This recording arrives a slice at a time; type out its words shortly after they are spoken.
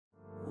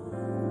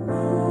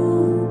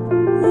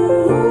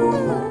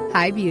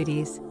Hi,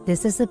 beauties.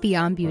 This is the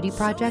Beyond Beauty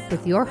Project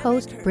with your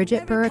host,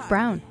 Bridget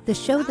Burrick-Brown, the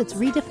show that's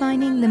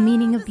redefining the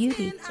meaning of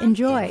beauty.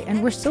 Enjoy,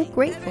 and we're so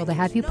grateful to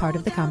have you part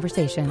of the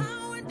conversation.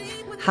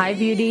 Hi,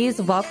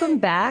 beauties. Welcome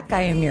back.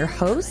 I am your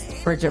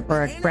host, Bridget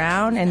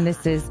Burrick-Brown, and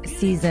this is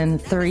Season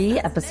 3,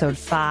 Episode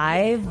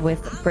 5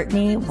 with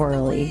Brittany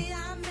Wehrle.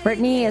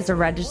 Brittany is a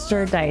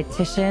registered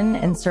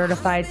dietitian and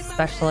certified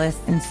specialist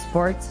in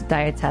sports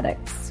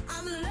dietetics.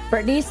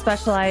 Brittany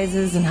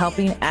specializes in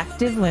helping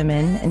active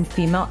women and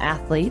female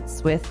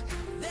athletes with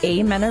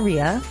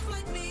amenorrhea.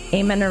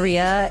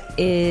 Amenorrhea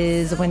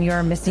is when you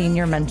are missing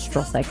your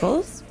menstrual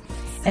cycles,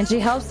 and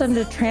she helps them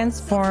to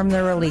transform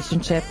their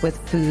relationship with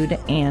food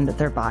and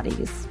their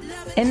bodies.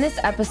 In this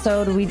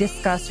episode, we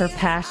discuss her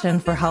passion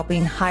for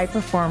helping high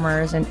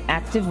performers and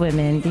active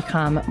women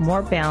become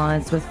more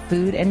balanced with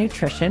food and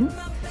nutrition,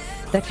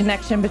 the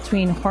connection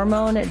between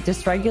hormone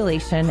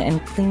dysregulation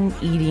and clean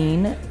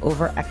eating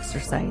over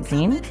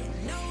exercising,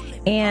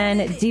 and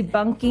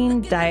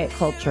debunking diet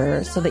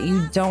culture so that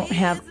you don't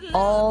have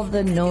all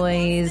the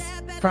noise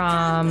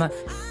from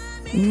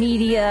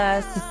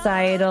media,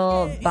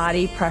 societal,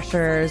 body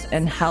pressures,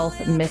 and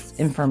health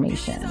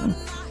misinformation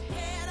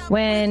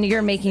when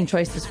you're making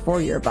choices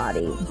for your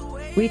body.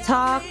 We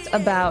talked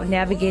about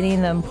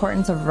navigating the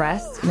importance of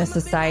rest in a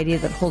society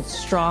that holds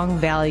strong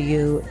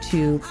value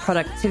to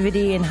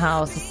productivity and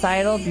how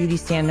societal beauty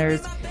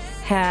standards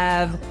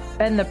have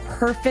been the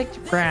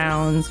perfect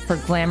grounds for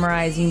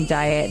glamorizing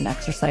diet and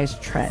exercise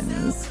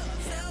trends.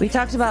 We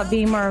talked about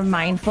being more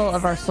mindful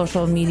of our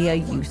social media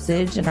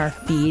usage and our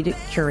feed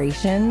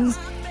curations,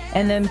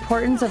 and the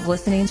importance of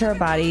listening to our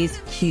body's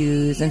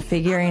cues and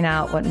figuring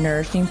out what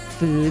nourishing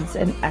foods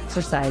and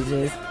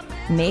exercises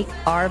make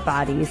our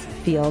bodies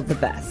feel the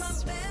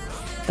best.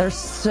 There's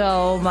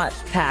so much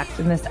packed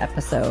in this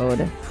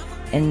episode.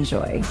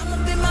 Enjoy.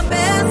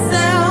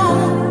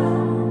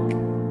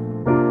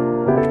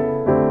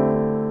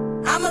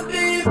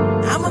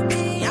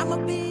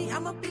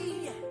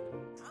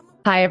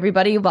 Hi,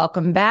 everybody.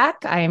 Welcome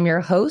back. I am your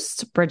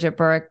host, Bridget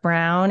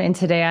Burrick-Brown, and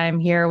today I'm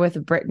here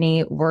with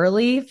Brittany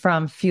Wehrle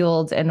from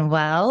Fueled and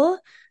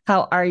Well.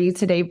 How are you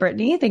today,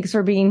 Brittany? Thanks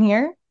for being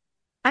here.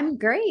 I'm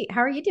great.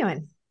 How are you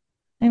doing?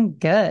 I'm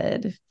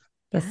good.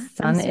 The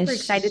sun is super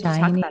excited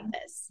shining. to talk about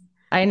this.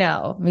 I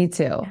know. Me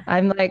too.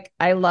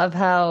 I love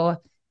how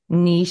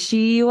niche-y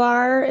you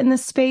are in the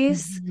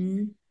space.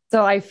 Mm-hmm.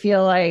 So I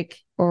feel like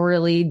we're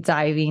really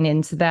diving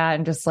into that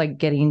and just like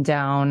getting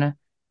down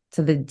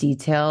to the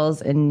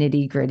details and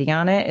nitty gritty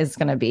on it it's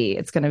going to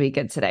be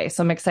good today.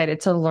 So I'm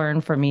excited to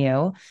learn from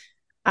you.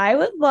 I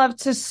would love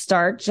to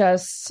start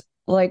just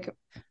like,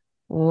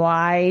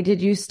 why did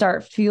you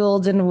start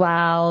Fueled and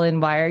Well,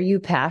 and why are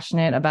you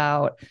passionate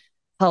about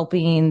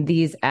helping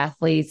these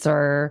athletes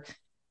or,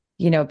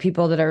 you know,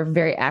 people that are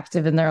very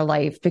active in their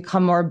life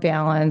become more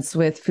balanced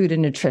with food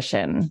and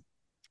nutrition?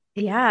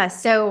 Yeah.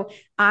 So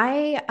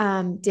I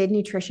did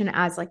nutrition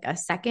as like a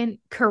second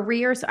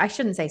career. So I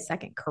shouldn't say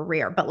second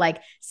career, but like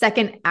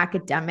second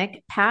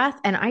academic path.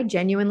 And I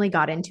genuinely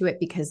got into it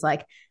because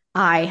like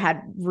I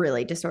had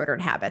really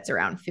disordered habits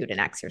around food and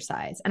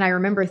exercise. And I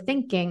remember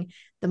thinking,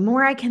 the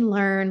more I can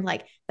learn,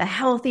 like the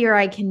healthier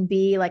I can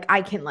be, like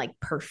I can like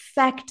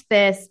perfect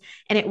this.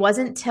 And it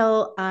wasn't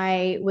till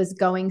I was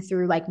going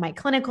through like my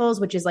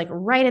clinicals, which is like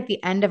right at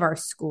the end of our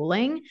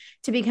schooling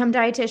to become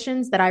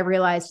dietitians, that I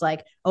realized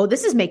like, oh,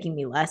 this is making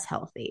me less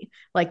healthy.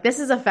 Like this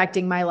is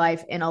affecting my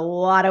life in a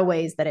lot of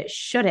ways that it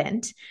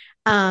shouldn't.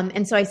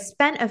 And so I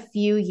spent a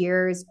few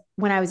years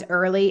when I was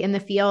early in the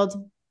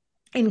field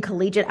in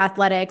collegiate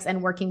athletics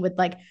and working with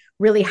like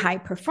really high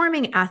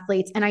performing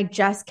athletes. And I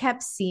just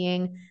kept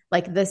seeing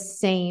like the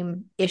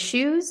same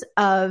issues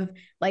of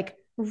like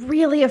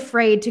really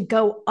afraid to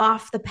go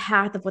off the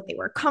path of what they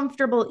were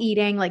comfortable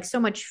eating, like so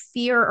much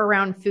fear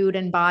around food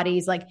and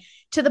bodies, like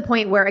to the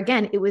point where,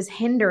 again, it was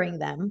hindering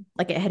them,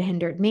 like it had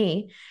hindered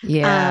me.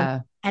 Yeah.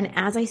 And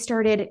as I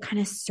started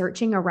kind of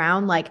searching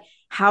around, like,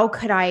 how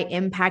could I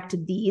impact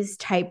these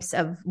types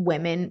of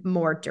women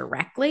more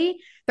directly?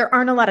 There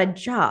aren't a lot of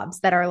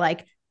jobs that are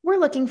like, we're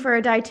looking for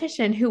a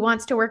dietitian who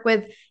wants to work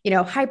with, you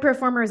know, high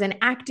performers and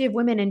active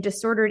women and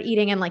disordered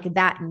eating and like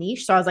that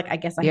niche. So I was like, I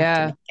guess I have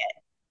to make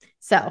it.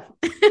 So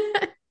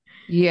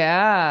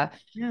yeah.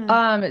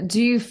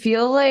 Do you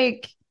feel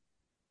like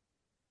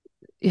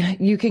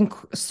you can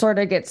sort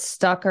of get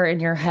stuck or in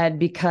your head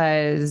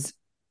because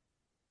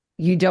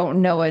you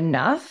don't know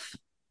enough?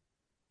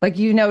 Like,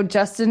 you know,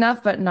 just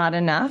enough, but not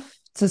enough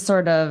to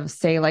sort of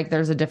say like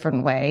there's a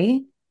different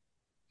way?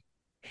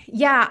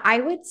 Yeah,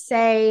 I would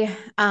say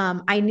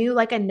I knew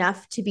like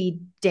enough to be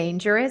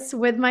dangerous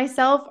with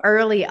myself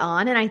early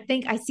on. And I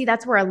think I see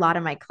that's where a lot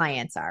of my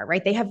clients are,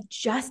 right? They have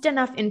just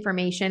enough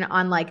information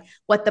on like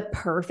what the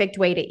perfect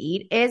way to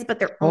eat is, but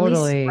they're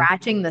only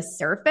scratching the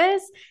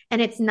surface.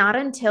 And it's not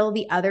until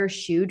the other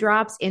shoe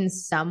drops in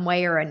some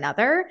way or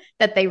another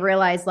that they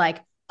realize like,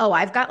 oh,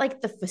 I've got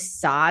like the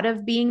facade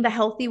of being the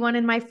healthy one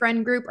in my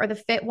friend group or the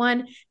fit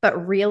one,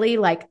 but really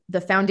like the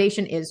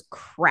foundation is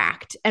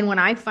cracked. And when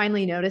I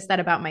finally noticed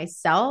that about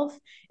myself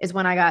is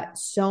when I got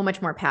so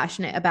much more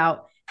passionate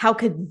about how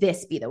could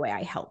this be the way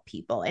I help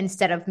people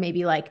instead of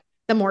maybe like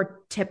the more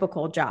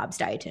typical jobs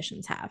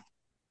dietitians have.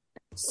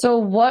 So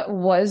what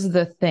was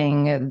the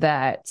thing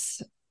that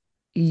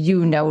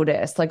you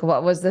noticed? Like,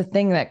 what was the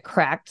thing that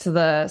cracked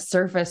the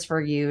surface for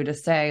you to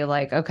say,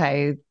 like,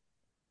 okay,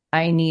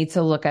 I need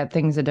to look at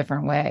things a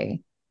different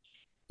way?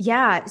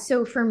 Yeah.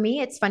 So for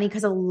me, it's funny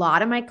because a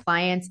lot of my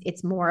clients,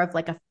 it's more of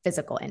like a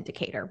physical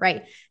indicator,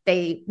 right?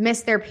 They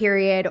miss their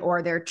period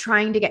or they're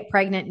trying to get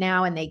pregnant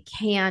now and they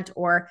can't,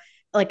 or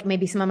like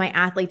maybe some of my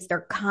athletes,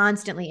 they're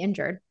constantly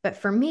injured. But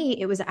for me,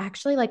 it was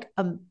actually like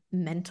a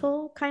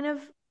mental kind of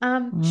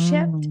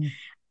shift. Mm.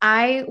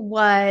 I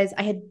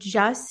had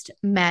just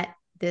met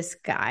this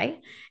guy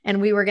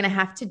and we were going to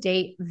have to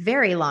date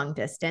very long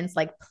distance,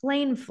 like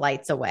plane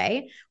flights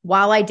away,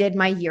 while I did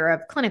my year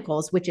of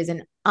clinicals, which is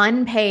an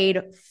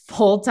unpaid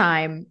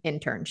full-time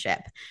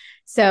internship.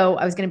 So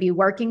I was going to be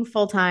working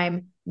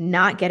full-time,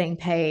 not getting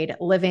paid,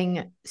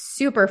 living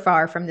super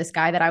far from this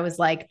guy that I was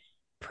like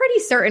pretty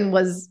certain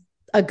was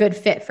a good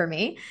fit for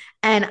me.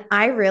 And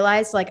I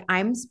realized like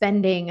I'm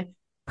spending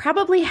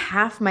probably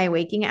half my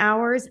waking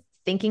hours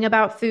thinking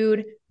about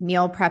food,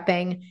 meal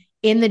prepping,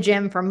 in the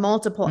gym for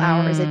multiple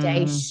hours a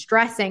day,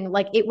 stressing.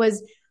 Like it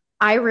was,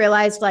 I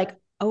realized like,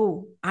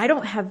 oh, I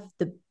don't have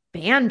the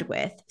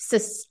bandwidth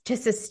to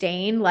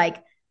sustain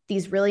like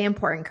these really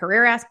important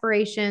career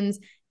aspirations,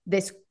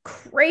 this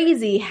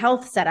crazy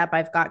health setup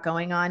I've got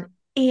going on,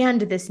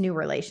 and this new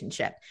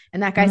relationship.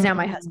 And that guy's now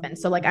my husband.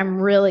 So like I'm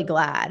really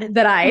glad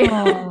that I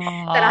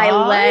that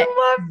I let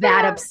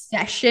that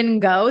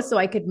obsession go so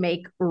I could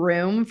make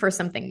room for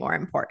something more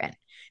important.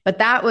 But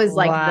that was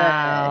like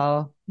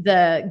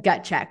the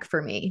gut check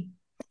for me.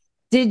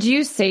 Did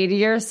you say to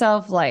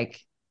yourself, like,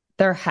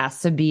 there has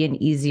to be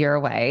an easier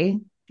way?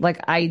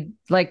 Like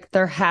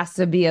there has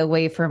to be a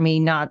way for me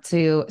not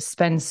to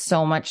spend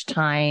so much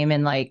time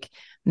and like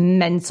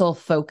mental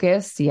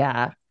focus.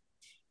 Yeah.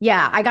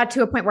 Yeah. I got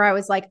to a point where I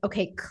was like,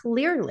 okay,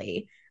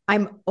 clearly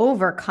I'm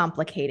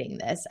overcomplicating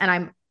this and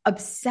I'm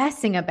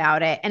obsessing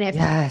about it. And if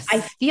I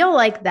feel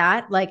like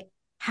that, like,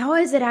 how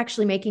is it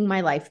actually making my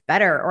life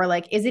better? Or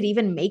like, is it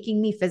even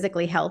making me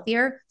physically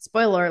healthier?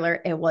 Spoiler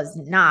alert, it was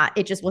not.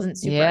 It just wasn't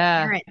super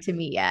apparent to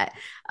me yet.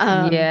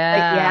 But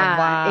yeah,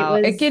 wow.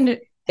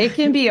 It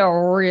can be a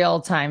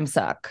real time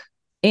suck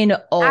in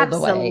all the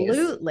ways.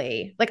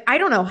 Absolutely. Like, I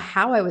don't know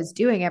how I was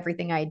doing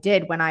everything I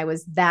did when I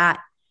was that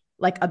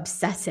like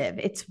obsessive.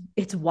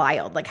 It's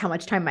wild, like how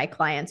much time my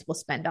clients will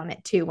spend on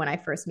it too when I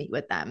first meet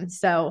with them.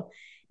 So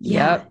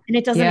yeah. And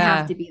it doesn't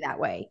have to be that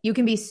way. You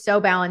can be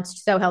so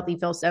balanced, so healthy,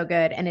 feel so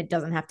good, and it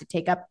doesn't have to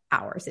take up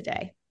hours a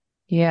day.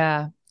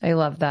 Yeah, I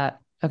love that.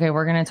 Okay,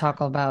 we're going to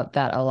talk about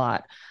that a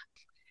lot.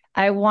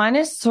 I want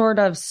to sort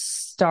of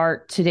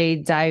start today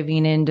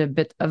diving into a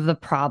bit of the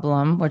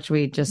problem, which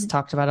we just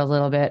talked about a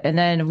little bit, and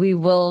then we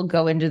will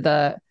go into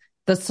the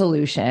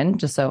solution,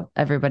 just so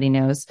everybody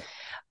knows.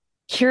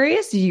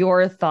 Curious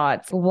your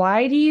thoughts.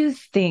 Why do you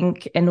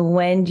think and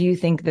when do you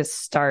think this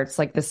starts,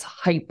 like this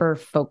hyper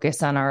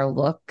focus on our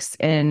looks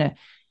and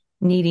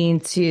needing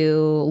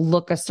to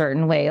look a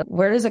certain way?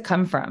 Where does it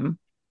come from?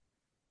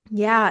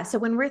 Yeah. So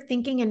when we're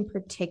thinking in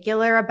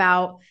particular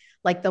about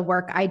like the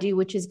work I do,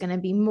 which is going to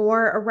be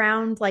more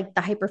around like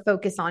the hyper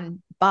focus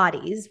on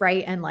bodies,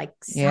 right? And like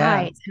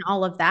size and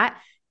all of that,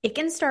 it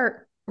can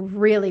start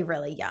really,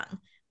 really young.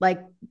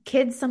 Like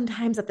kids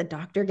sometimes at the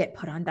doctor get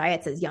put on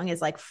diets as young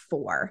as like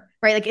 4,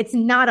 right? Like it's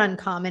not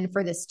uncommon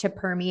for this to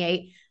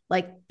permeate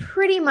like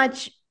pretty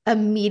much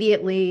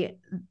immediately,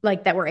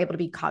 like that we're able to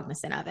be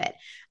cognizant of it.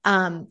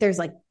 There's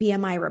like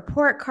BMI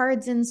report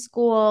cards in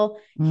school,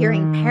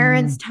 hearing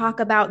parents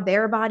talk about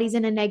their bodies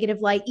in a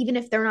negative light, even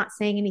if they're not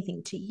saying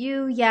anything to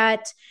you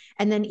yet.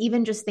 And then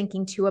even just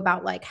thinking too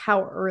about like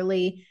how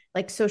early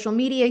like social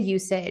media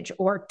usage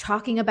or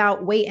talking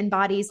about weight and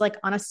bodies like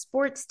on a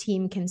sports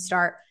team can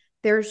start.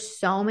 There's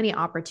so many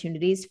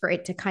opportunities for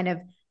it to kind of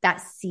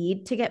that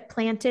seed to get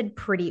planted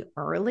pretty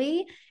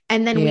early.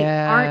 And then we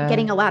aren't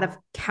getting a lot of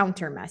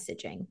counter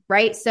messaging,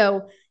 right?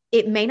 So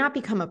it may not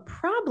become a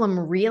problem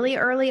really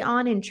early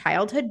on in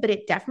childhood, but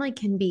it definitely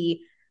can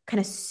be kind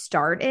of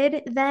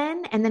started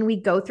then. And then we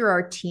go through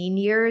our teen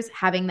years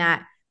having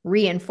that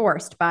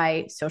reinforced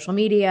by social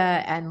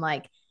media and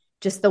like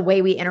just the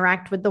way we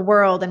interact with the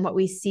world and what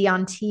we see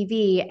on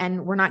TV.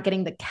 And we're not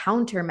getting the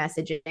counter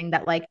messaging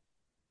that like,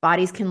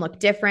 bodies can look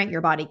different,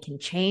 your body can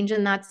change,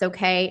 and that's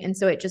okay. And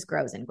so it just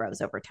grows and grows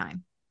over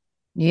time.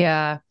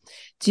 Yeah.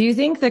 Do you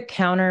think the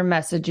counter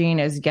messaging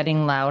is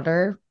getting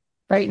louder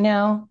right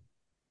now?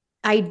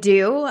 I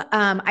do.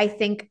 I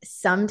think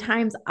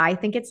sometimes I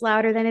think it's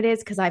louder than it is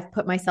because I've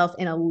put myself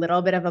in a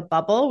little bit of a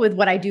bubble with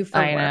what I do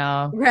for work.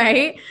 Know.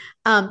 Right.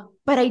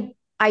 But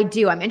I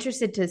do. I'm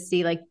interested to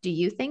see, like, do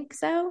you think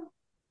so?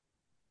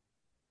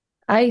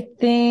 I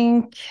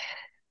think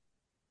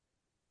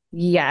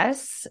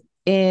yes.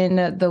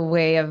 In the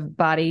way of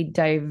body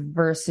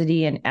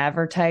diversity and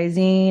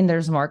advertising,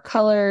 there's more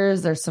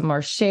colors, there's some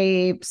more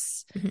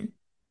shapes,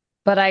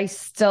 but I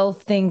still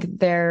think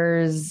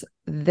there's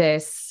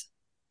this,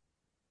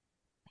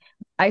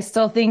 I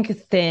still think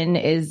thin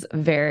is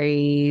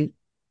very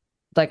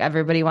like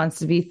everybody wants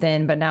to be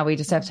thin, but now we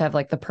just have to have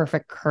like the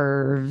perfect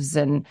curves.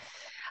 And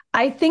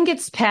I think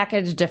it's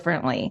packaged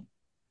differently.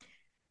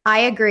 I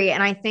agree.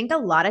 And I think a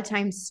lot of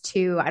times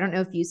too, I don't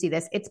know if you see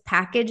this, it's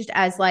packaged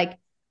as like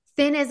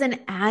thin isn't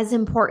as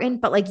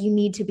important, but like you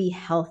need to be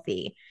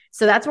healthy.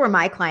 So that's where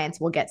my clients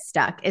will get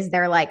stuck is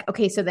they're like,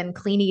 okay, so then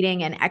clean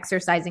eating and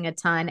exercising a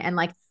ton and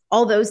like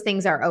all those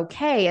things are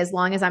okay as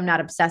long as I'm not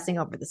obsessing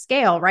over the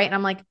scale, right? And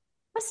I'm like,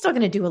 I'm still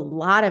going to do a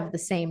lot of the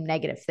same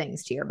negative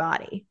things to your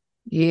body.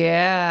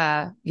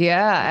 Yeah.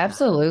 Yeah,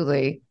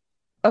 absolutely.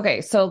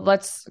 Okay. So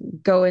let's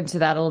go into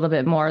that a little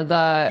bit more.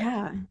 The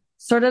Yeah.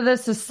 sort of the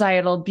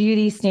societal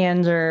beauty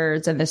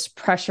standards and this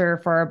pressure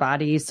for our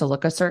bodies to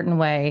look a certain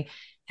way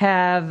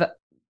have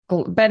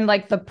been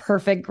like the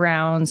perfect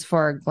grounds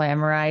for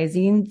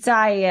glamorizing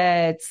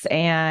diets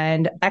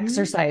and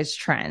exercise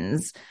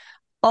trends,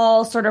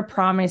 all sort of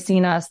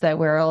promising us that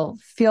we'll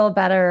feel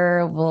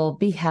better, we'll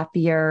be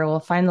happier, we'll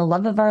find the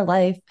love of our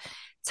life.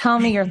 Tell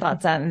me your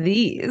thoughts on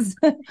these.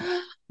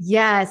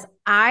 Yes,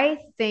 I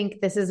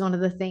think this is one of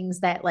the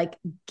things that like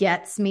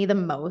gets me the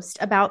most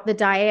about the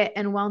diet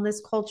and wellness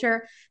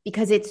culture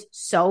because it's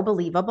so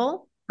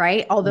believable,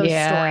 right? All those stories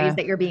Yeah.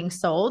 that you're being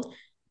sold,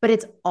 but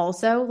it's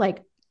also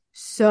like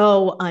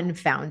so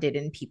unfounded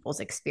in people's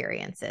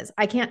experiences.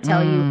 I can't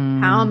tell you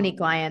how Mm. many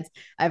clients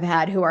I've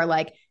had who are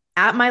like,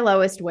 at my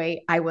lowest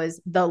weight, I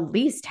was the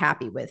least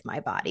happy with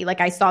my body.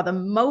 Like I saw the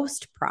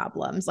most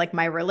problems, like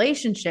my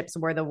relationships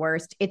were the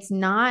worst. It's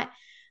not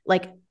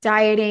like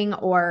dieting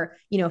or,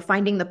 you know,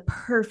 finding the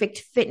perfect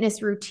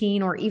fitness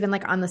routine or even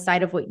like on the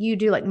side of what you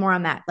do, like more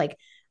on that like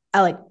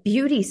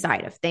beauty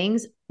side of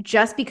things.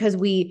 Just because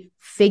we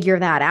figure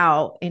that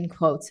out in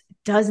quotes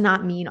does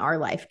not mean our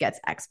life gets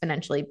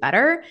exponentially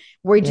better.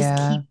 We just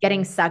Yeah. keep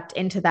getting sucked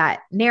into that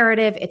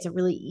narrative. It's a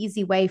really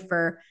easy way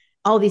for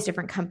all these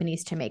different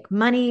companies to make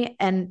money.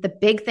 And the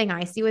big thing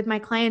I see with my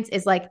clients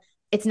is like,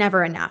 it's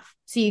never enough.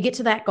 So you get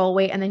to that goal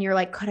weight and then you're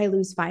like, could I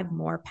lose 5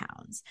 more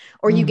pounds?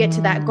 Or you get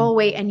to that Mm-hmm. goal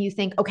weight and you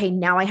think, okay,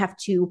 now I have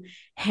to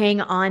hang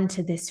on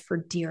to this for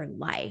dear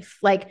life.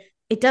 Like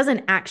it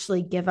doesn't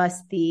actually give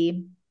us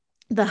the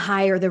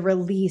high or the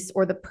release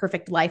or the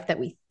perfect life that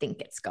we think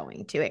it's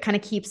going to. It kind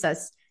of keeps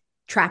us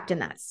trapped in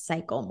that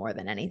cycle more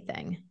than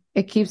anything.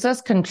 It keeps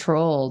us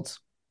controlled.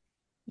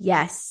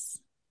 Yes,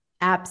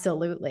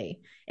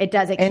 absolutely. It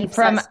does. It And keeps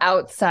from us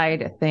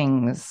outside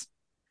things.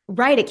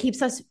 right. It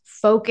keeps us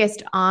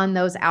focused on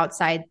those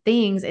outside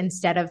things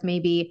instead of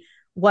maybe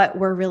what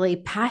we're really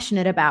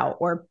passionate about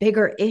or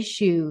bigger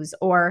issues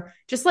or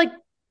just like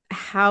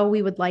how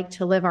we would like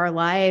to live our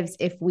lives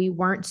if we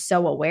weren't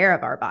so aware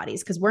of our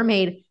bodies because we're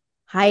made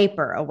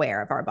hyper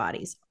aware of our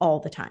bodies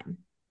all the time.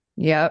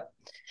 Yep.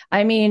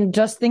 I mean,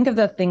 just think of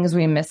the things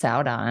we miss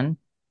out on.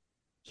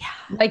 Yeah.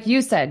 Like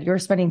you said, you're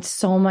spending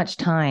so much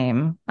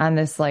time on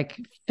this like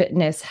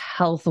fitness,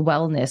 health,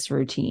 wellness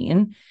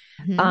routine.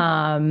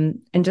 Mm-hmm.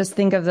 And just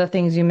think of the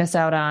things you miss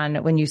out on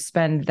when you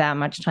spend that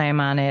much time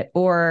on it,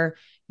 or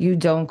you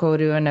don't go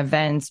to an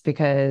event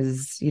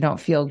because you don't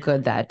feel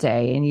good that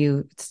day and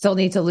you still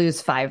need to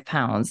lose 5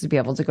 pounds to be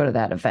able to go to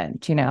that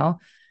event, you know?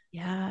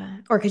 Yeah.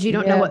 Or because you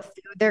don't know Yeah. what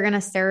food they're going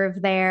to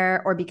serve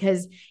there, or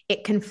because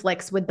it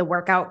conflicts with the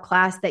workout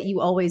class that you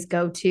always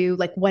go to,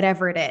 like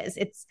whatever it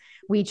is.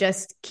 We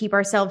just keep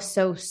ourselves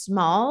so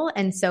small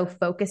and so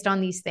focused on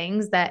these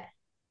things that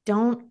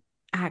don't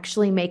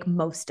actually make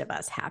most of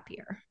us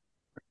happier.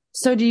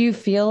 So do you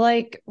feel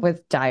like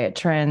with diet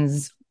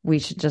trends, we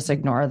should just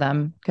ignore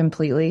them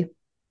completely?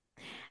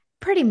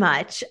 Pretty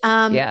much.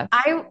 Yeah.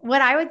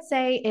 What I would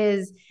say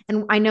is,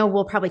 and I know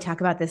we'll probably talk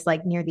about this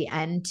like near the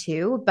end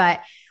too, but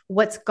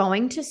what's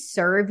going to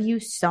serve you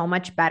so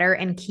much better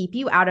and keep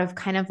you out of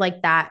kind of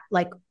like that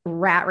like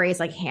rat race,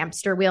 like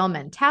hamster wheel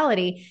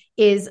mentality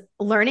is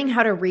learning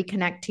how to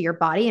reconnect to your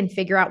body and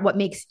figure out what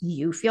makes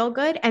you feel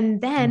good. And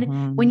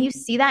then when Mhm. you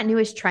see that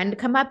newest trend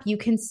come up, you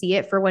can see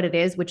it for what it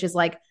is, which is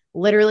like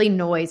literally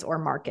noise or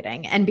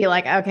marketing and be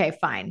like, okay,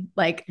 fine.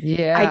 Like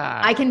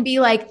Yeah. I can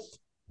be like,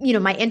 you know,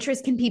 my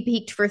interest can be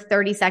piqued for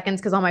 30 seconds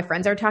because all my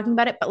friends are talking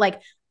about it. But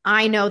like,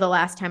 I know the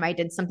last time I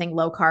did something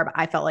low carb,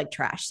 I felt like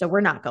trash. So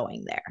we're not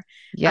going there.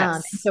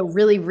 Yes. So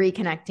really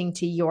reconnecting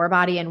to your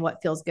body and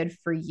what feels good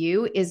for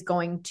you is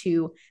going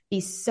to be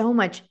so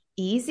much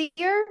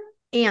easier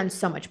and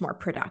so much more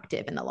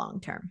productive in the long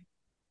term.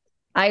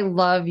 I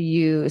love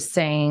you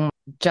saying,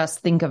 just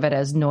think of it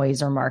as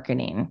noise or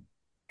marketing.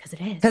 Because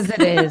it is. Because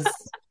it is.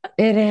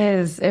 It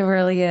is. It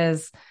really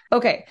is.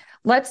 Okay.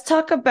 Let's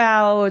talk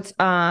about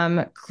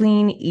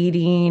clean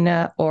eating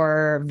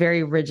or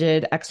very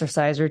rigid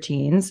exercise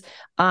routines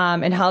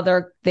and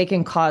how they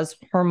can cause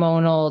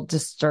hormonal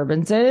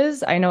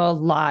disturbances. I know a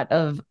lot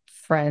of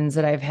friends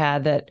that I've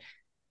had that,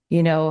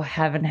 you know,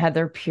 haven't had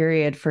their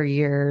period for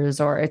years,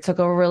 or it took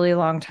a really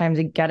long time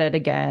to get it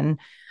again.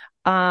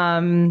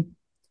 And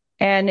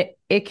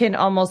it can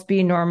almost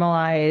be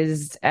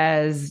normalized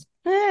as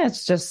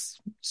it's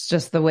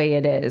just the way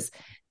it is.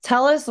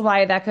 Tell us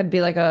why that could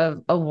be like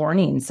a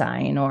warning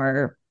sign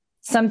or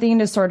something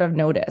to sort of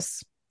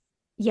notice.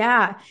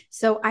 Yeah.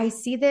 So I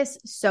see this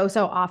so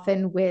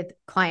often with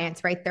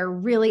clients, right? They're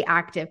really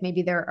active.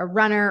 Maybe they're a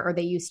runner or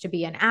they used to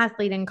be an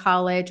athlete in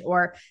college,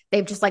 or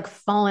they've just like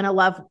fallen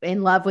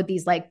in love with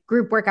these like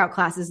group workout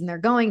classes and they're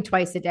going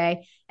twice a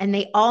day. And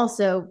they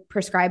also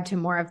prescribe to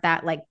more of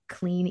that like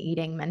clean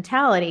eating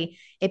mentality.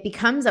 It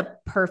becomes a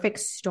perfect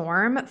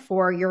storm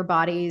for your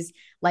body's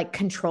like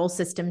control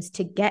systems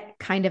to get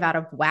kind of out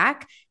of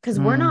whack because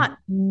we're not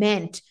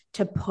meant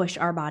to push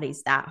our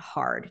bodies that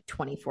hard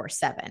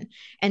 24/7.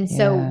 And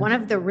so one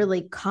of the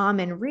really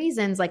common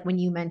reasons, like when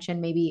you mentioned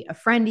maybe a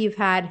friend you've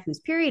had whose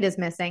period is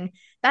missing,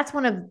 that's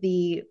one of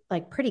the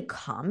like pretty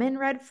common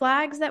red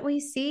flags that we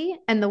see.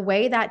 And the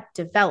way that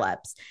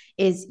develops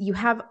is you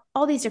have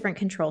all these different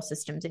control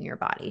systems in your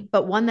body,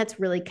 but one that's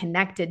really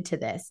connected to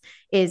this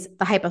is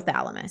the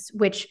hypothalamus,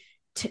 which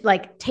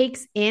like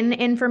takes in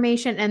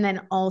information and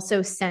then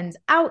also sends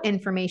out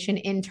information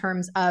in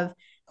terms of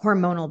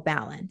hormonal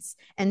balance.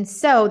 And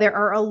so there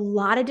are a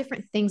lot of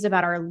different things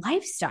about our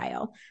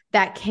lifestyle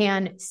that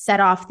can set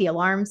off the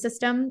alarm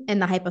system in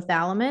the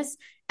hypothalamus,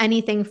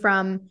 anything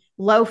from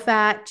low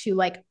fat to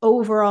like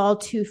overall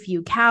too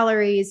few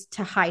calories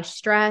to high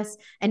stress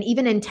and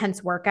even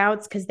intense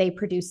workouts because they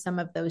produce some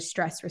of those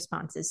stress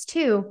responses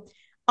too.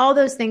 All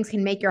those things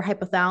can make your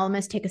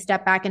hypothalamus take a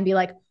step back and be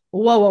like,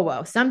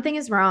 whoa, something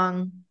is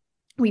wrong.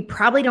 We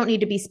probably don't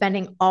need to be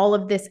spending all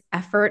of this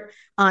effort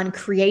on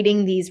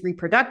creating these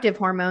reproductive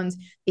hormones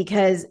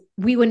because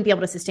we wouldn't be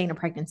able to sustain a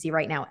pregnancy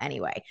right now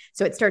anyway.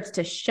 So it starts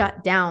to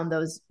shut down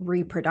those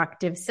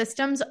reproductive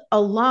systems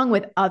along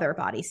with other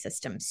body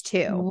systems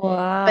too.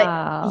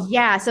 Wow. But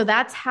yeah, so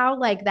that's how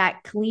like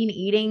that clean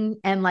eating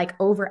and like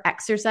over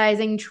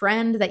exercising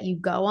trend that you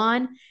go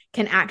on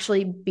can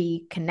actually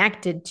be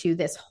connected to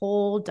this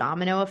whole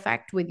domino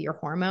effect with your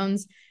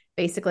hormones,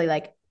 basically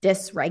like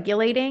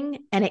dysregulating.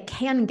 And it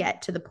can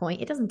get to the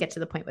point, it doesn't get to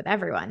the point with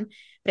everyone,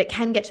 but it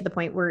can get to the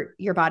point where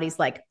your body's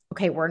like,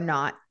 okay, we're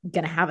not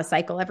going to have a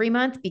cycle every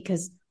month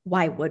because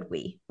why would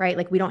we, right?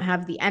 Like we don't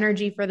have the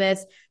energy for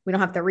this. We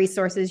don't have the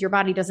resources. Your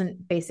body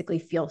doesn't basically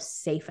feel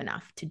safe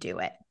enough to do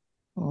it.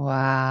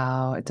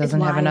 Wow. It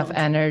doesn't have enough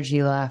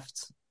energy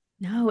left.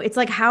 No, it's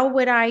like, how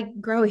would I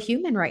grow a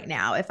human right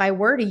now if I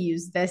were to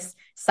use this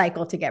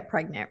cycle to get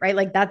pregnant, right?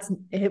 Like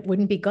it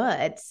wouldn't be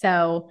good.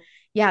 So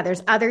yeah,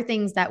 there's other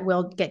things that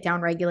will get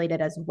downregulated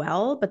as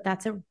well, but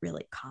that's a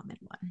really common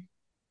one.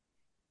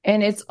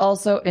 And it's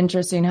also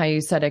interesting how you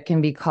said it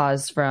can be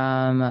caused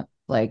from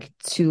like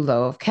too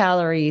low of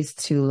calories,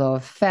 too low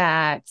of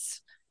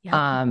fats, Yep.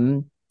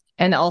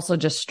 And also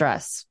just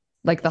stress,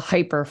 like the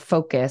hyper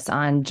focus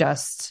on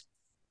just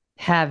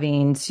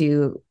having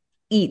to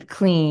eat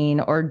clean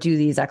or do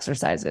these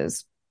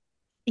exercises.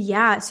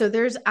 Yeah. So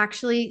there's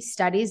actually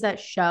studies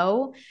that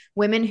show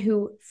women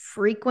who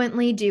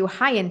frequently do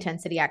high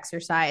intensity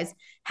exercise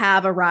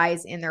have a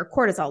rise in their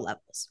cortisol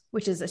levels,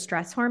 which is a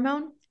stress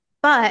hormone.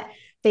 But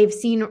they've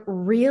seen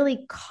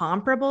really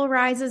comparable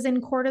rises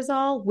in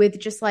cortisol with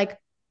just like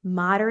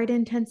moderate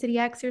intensity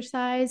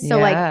exercise. So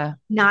like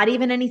not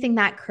even anything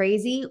that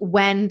crazy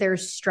when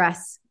there's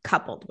stress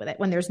coupled with it,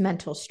 when there's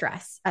mental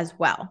stress as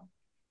well.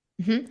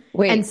 Mm-hmm.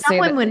 Wait, and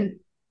someone when,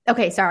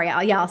 okay, sorry.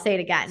 I'll say it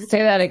again. Say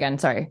that again.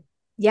 Sorry.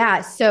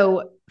 Yeah.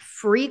 So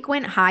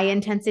frequent high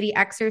intensity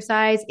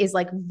exercise is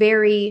like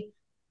very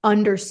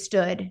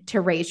understood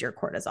to raise your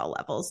cortisol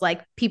levels.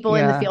 Like people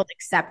in the field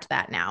accept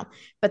that now,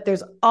 but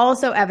there's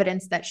also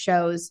evidence that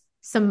shows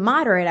some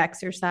moderate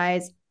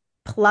exercise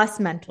plus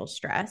mental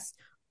stress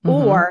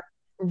or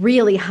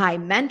really high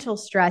mental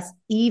stress,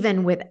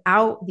 even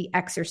without the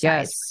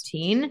exercise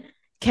routine,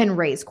 can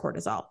raise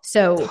cortisol.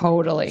 So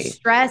totally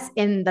stress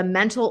in the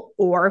mental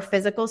or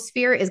physical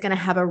sphere is going to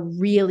have a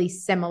really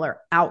similar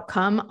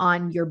outcome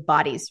on your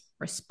body's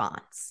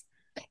response.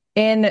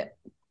 And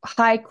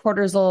high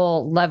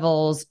cortisol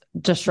levels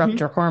disrupt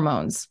your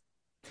hormones.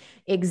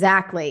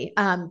 Exactly.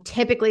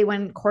 Typically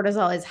when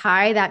cortisol is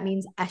high, that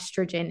means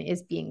estrogen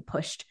is being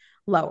pushed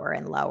lower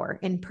and lower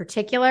in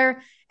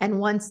particular. And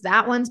once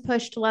that one's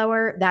pushed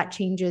lower, that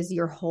changes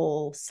your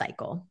whole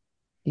cycle.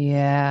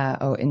 Yeah.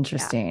 Oh,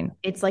 interesting.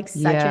 Yeah. It's like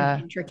such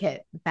an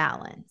intricate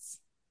balance.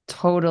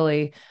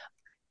 Totally.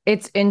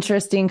 It's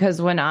interesting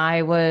because when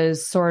I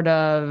was sort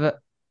of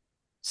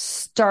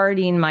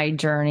starting my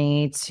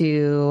journey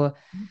to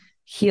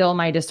heal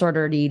my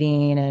disordered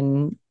eating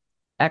and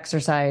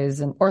exercise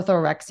and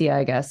orthorexia,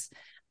 I guess,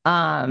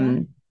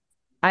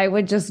 I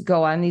would just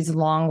go on these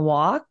long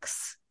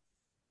walks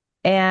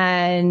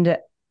and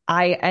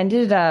I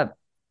ended up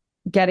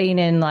getting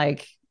in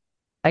like,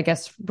 I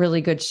guess,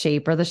 really good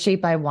shape or the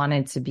shape I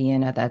wanted to be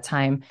in at that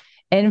time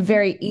and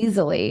very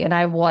easily. And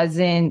I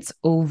wasn't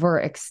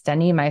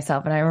overextending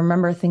myself. And I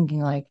remember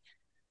thinking like,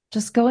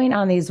 just going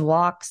on these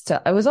walks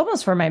it was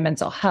almost for my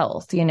mental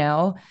health, you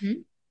know?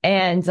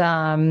 And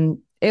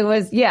it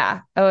was,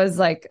 I was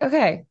like,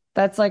 okay,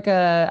 that's like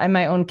I'm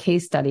my own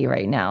case study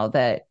right now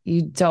that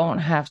you don't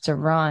have to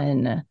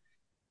run,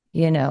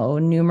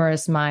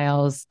 numerous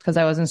miles because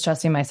I wasn't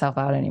stressing myself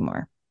out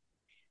anymore.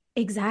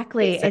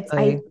 Exactly.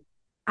 Basically.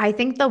 I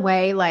think the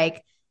way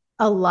like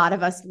a lot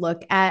of us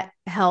look at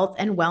health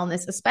and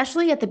wellness,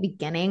 especially at the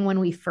beginning when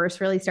we first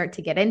really start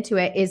to get into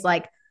it, is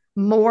like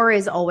more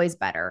is always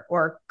better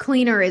or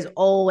cleaner is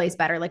always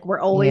better. Like we're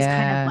always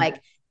kind of like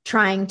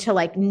trying to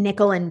like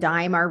nickel and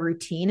dime our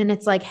routine. And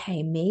it's like,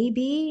 hey,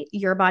 maybe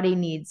your body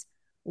needs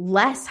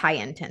less high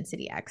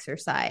intensity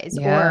exercise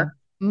or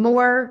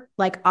more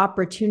like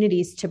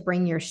opportunities to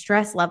bring your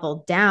stress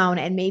level down.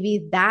 And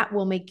maybe that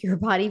will make your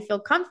body feel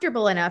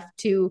comfortable enough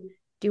to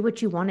do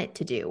what you want it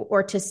to do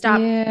or to stop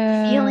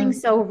feeling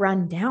so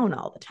run down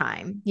all the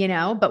time, you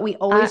know, but we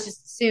always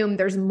just assume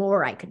there's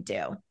more I could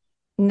do.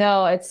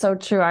 No, it's so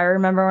true. I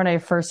remember when I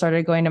first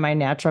started going to my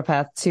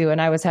naturopath too, and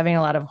I was having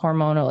a lot of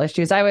hormonal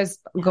issues. I was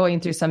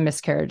going through some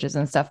miscarriages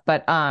and stuff,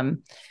 but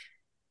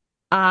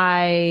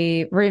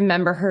I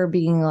remember her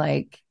being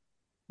like,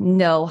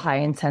 no high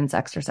intense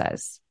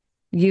exercise.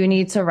 You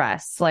need to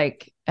rest.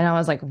 Like, and I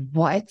was like,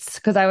 what?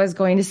 Because I was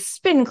going to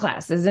spin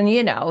classes and,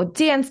 you know,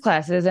 dance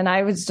classes. And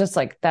I was just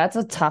like, that's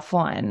a tough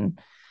one.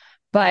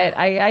 But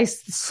I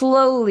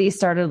slowly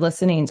started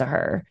listening to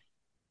her.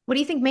 What do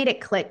you think made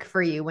it click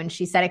for you when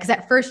she said it? Because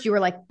at first you were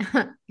like,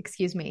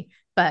 excuse me,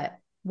 but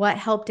what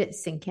helped it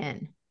sink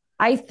in?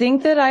 I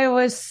think that I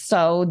was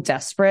so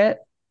desperate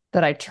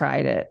that I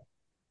tried it.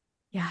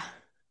 Yeah.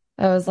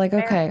 I was like,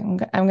 okay,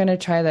 I'm going to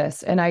try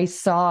this. And I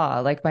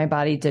saw like my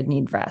body did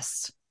need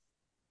rest.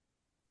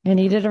 I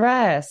needed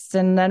rest.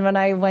 And then when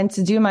I went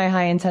to do my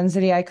high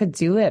intensity, I could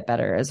do it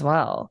better as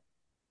well.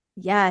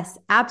 Yes,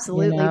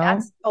 absolutely. You know?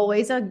 That's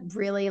always a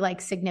really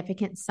like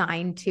significant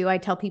sign too. I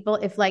tell people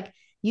if like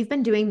you've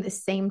been doing the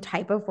same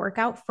type of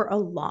workout for a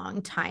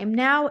long time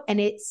now, and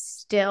it's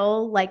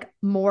still like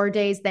more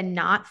days than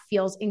not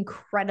feels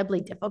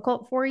incredibly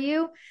difficult for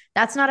you,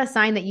 that's not a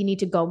sign that you need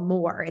to go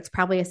more. It's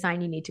probably a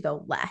sign you need to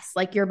go less.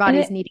 Like your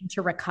body's needing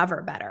to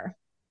recover better.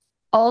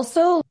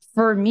 Also,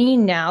 for me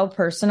now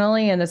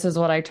personally, and this is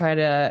what I try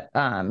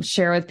to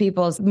share with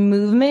people, is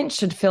movement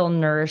should feel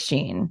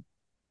nourishing.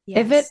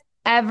 Yes. If it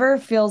ever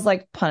feels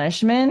like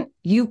punishment,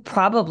 you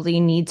probably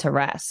need to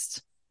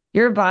rest.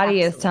 Your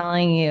body is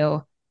telling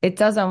you it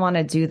doesn't want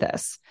to do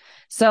this.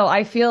 So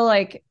I feel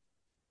like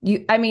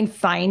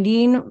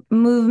finding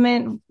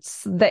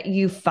movements that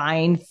you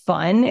find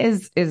fun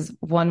is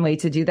one way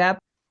to do that.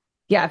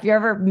 Yeah, if you're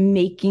ever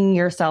making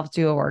yourself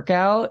do a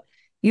workout,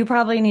 you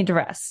probably need to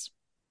rest.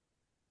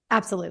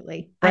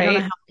 Absolutely. Right? I don't know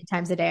how many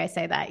times a day I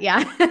say that.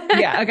 Yeah.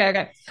 Yeah.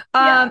 Okay.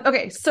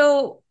 Okay.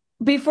 So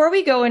before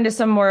we go into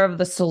some more of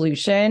the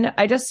solution,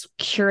 I just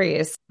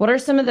curious, what are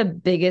some of the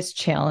biggest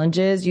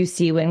challenges you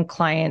see when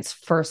clients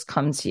first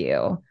come to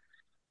you?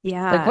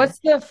 Yeah. Like what's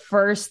the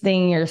first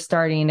thing you're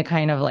starting to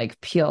kind of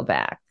like peel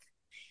back?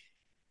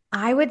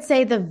 I would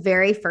say the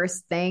very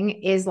first thing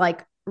is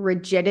like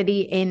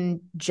rigidity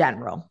in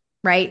general,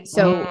 right?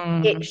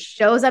 So it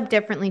shows up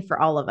differently for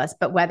all of us,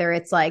 but whether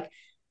it's like,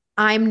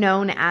 I'm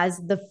known as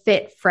the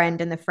fit friend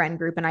in the friend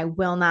group, and I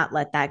will not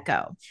let that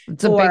go.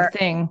 It's a big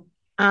thing.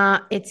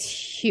 It's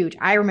huge.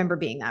 I remember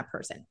being that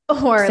person.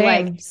 Or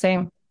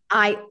same.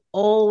 I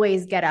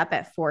always get up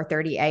at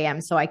 4:30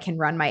 a.m. so I can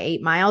run my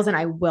 8 miles, and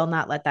I will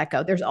not let that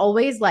go. There's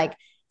always like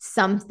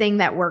something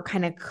that we're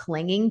kind of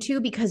clinging to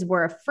because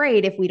we're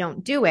afraid if we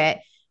don't do it,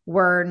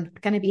 we're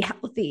going to be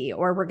healthy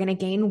or we're going to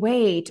gain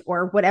weight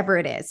or whatever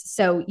it is.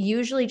 So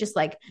usually just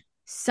like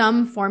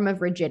some form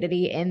of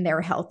rigidity in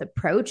their health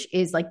approach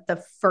is like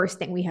the first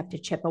thing we have to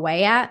chip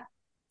away at.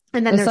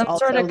 And then there's some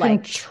also sort of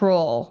like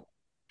control.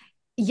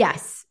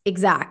 Yes,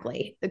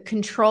 exactly. The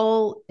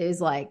control is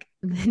like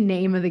the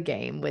name of the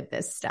game with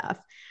this stuff.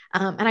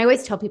 And I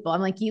always tell people,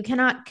 I'm like, you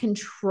cannot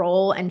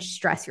control and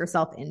stress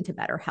yourself into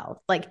better health.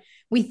 Like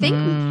we think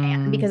we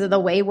can because of the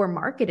way we're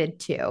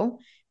marketed to,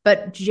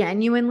 but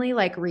genuinely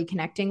like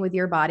reconnecting with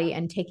your body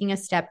and taking a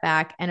step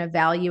back and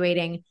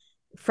evaluating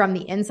from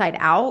the inside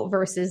out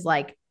versus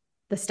like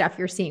the stuff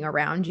you're seeing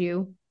around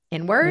you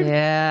inward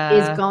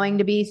is going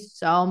to be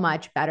so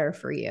much better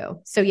for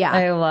you. So yeah,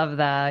 I love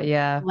that.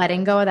 Yeah.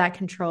 Letting go of that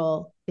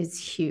control is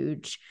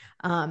huge.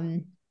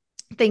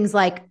 Things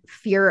like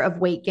fear of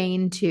weight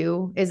gain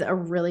too is a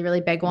really, really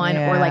big one,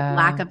 or like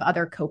lack of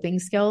other coping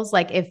skills.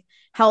 Like if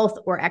health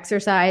or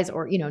exercise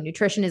or, you know,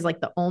 nutrition is like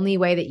the only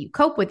way that you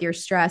cope with your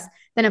stress,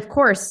 then of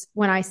course,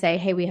 when I say,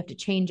 hey, we have to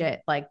change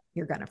it, like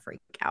you're going to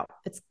freak out.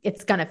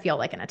 It's going to feel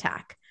like an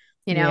attack,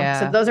 you know?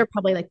 So those are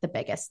probably like the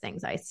biggest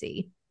things I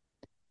see.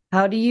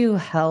 How do you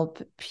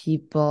help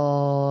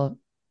people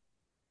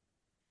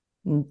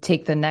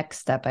take the next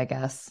step, I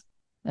guess,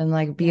 and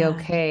like be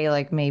okay?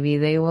 Like maybe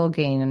they will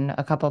gain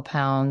a couple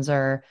pounds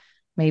or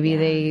maybe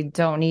they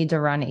don't need to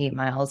run 8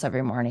 miles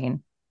every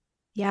morning.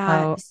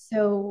 Yeah.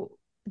 So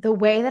the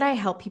way that I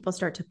help people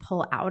start to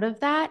pull out of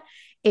that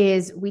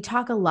is we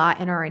talk a lot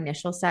in our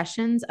initial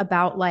sessions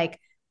about like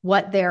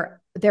what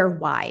their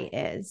why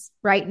is,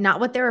 right?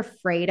 Not what they're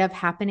afraid of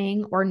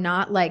happening or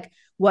not like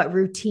what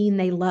routine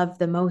they love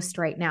the most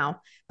right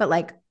now, but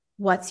like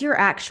what's your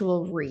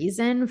actual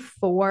reason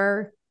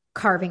for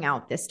carving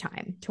out this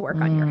time to work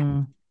on your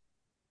health?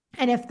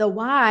 And if the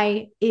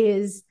why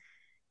is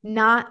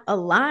not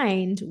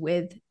aligned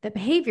with the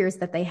behaviors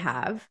that they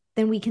have,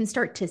 then we can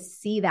start to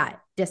see that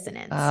Oh,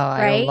 dissonance,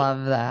 I right?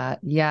 love that.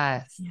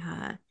 Yes.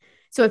 Yeah.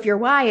 So if your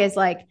why is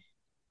like,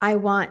 I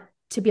want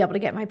to be able to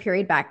get my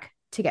period back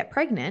to get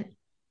pregnant,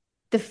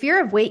 the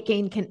fear of weight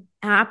gain can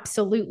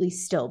absolutely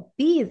still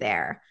be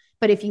there.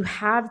 But if you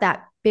have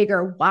that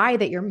bigger why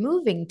that you're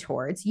moving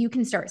towards, you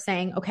can start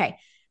saying, okay,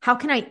 how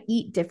can I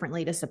eat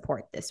differently to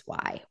support this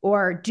why?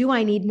 Or do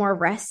I need more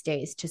rest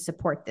days to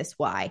support this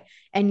why?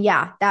 And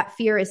yeah, that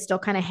fear is still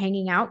kind of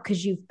hanging out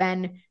because you've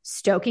been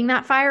stoking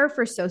that fire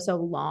for so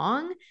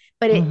long,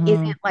 but it Mm-hmm.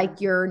 isn't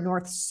like your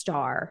North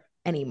Star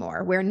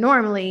anymore, where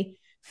normally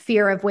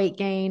fear of weight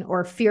gain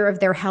or fear of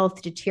their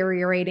health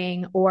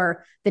deteriorating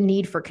or the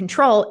need for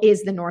control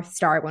is the North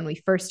Star when we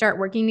first start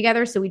working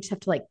together. So we just have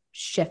to like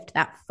shift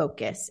that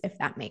focus, if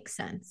that makes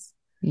sense.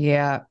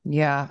 Yeah.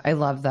 Yeah. I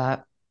love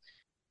that.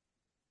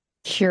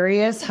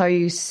 Curious how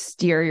you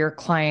steer your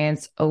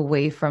clients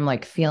away from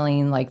like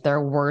feeling like their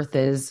worth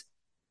is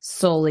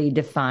solely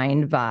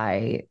defined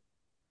by,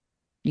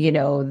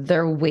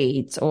 their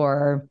weight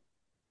or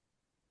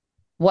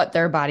what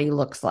their body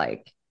looks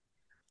like,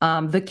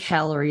 the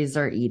calories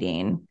they're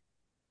eating.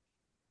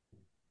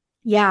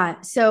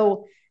 Yeah.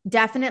 So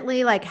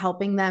definitely like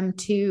helping them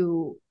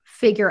to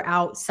figure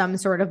out some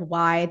sort of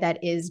why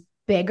that is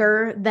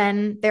bigger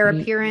than their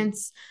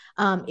appearance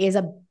is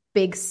a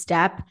big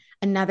step.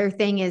 Another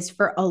thing is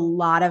for a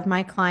lot of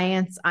my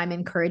clients, I'm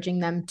encouraging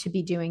them to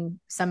be doing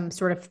some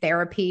sort of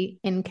therapy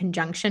in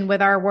conjunction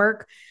with our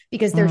work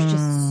because there's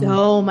just Mm,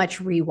 so much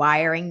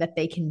rewiring that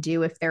they can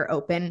do if they're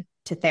open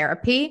to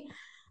therapy.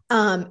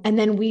 And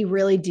then we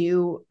really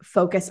do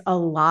focus a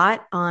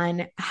lot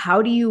on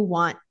how do you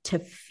want to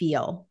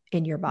feel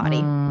in your body?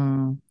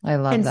 I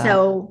love And that.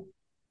 so,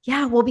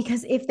 yeah, well,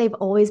 because if they've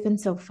always been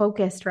so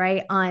focused,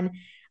 right, on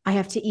I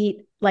have to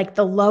eat like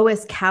the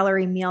lowest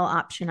calorie meal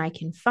option I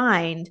can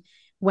find,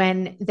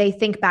 when they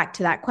think back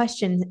to that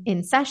question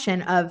in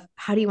session of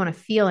how do you want to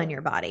feel in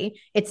your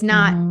body? It's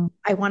not, Mm-hmm.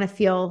 I want to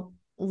feel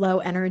low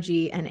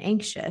energy and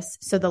anxious.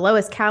 So the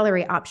lowest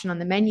calorie option on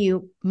the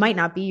menu might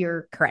not be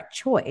your correct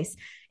choice.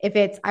 If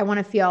it's, I want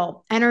to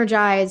feel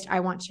energized, I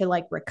want to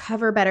like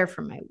recover better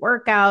from my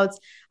workouts,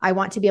 I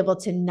want to be able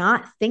to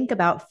not think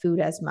about food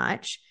as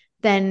much,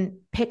 then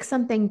pick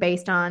something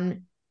based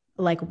on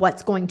like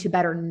what's going to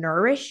better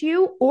nourish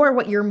you or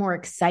what you're more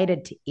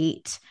excited to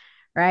eat.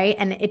 Right.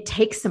 And it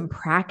takes some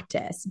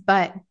practice,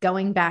 but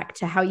going back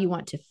to how you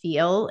want to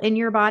feel in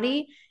your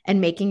body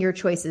and making your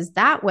choices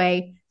that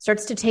way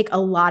starts to take a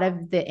lot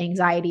of the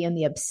anxiety and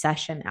the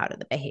obsession out of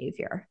the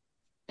behavior.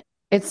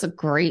 It's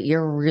great.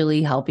 You're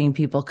really helping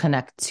people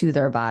connect to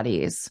their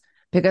bodies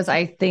because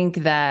I think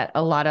that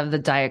a lot of the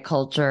diet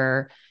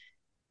culture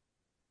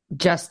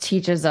just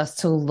teaches us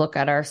to look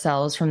at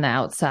ourselves from the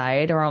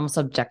outside or almost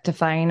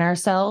objectifying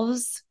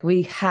ourselves.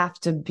 We have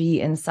to be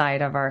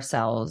inside of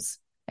ourselves.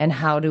 And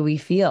how do we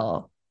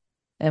feel?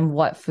 And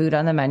what food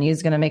on the menu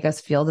is going to make us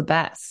feel the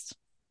best?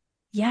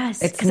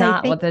 Yes. It's Cause I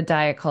not think, what the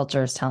diet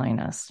culture is telling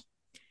us.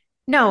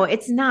 no,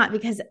 it's not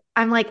because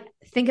I'm like,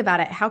 think about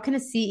it. How can a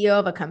CEO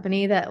of a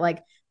company that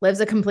like lives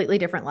a completely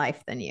different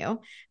life than you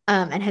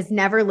and has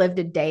never lived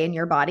a day in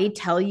your body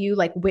tell you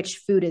like which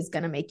food is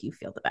going to make you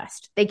feel the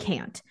best? They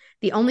can't.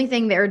 The only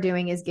thing they're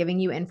doing is giving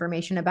you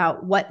information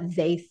about what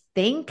they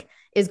think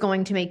is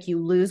going to make you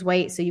lose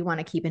weight. So you want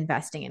to keep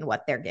investing in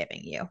what they're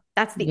giving you.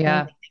 That's the only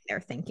Yeah. thing they're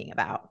thinking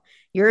about.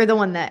 You're the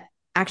one that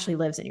actually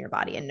lives in your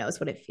body and knows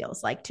what it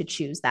feels like to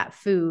choose that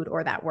food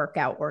or that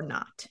workout or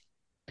not.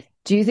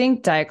 Do you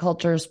think diet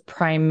cultures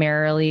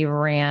primarily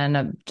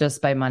ran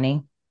just by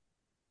money,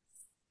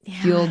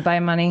 fueled Yeah. by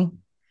money?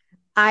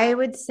 I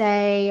would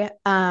say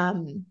a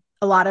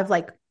lot of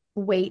like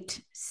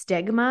weight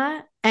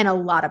stigma and a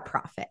lot of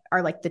profit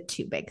are like the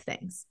two big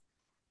things.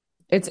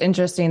 It's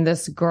interesting.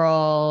 This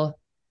girl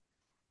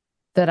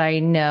that I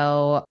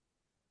know,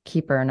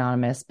 keep her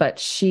anonymous, but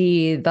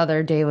she the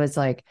other day was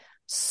like,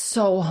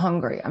 so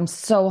hungry. I'm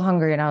so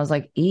hungry. And I was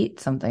like, eat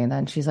something. And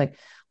then she's like,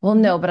 well,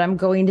 no, but I'm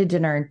going to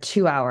dinner in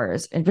 2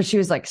 hours. But she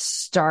was like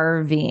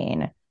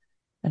starving.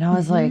 And I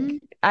was Mm-hmm.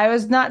 like, I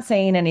was not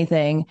saying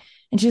anything.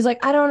 And she's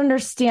like, I don't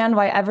understand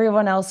why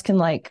everyone else can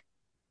like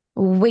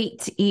wait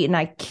to eat and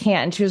I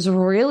can't. And she was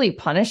really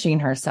punishing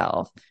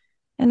herself.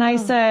 And I Oh.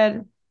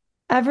 said,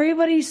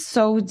 everybody's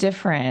so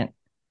different.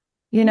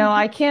 Mm-hmm.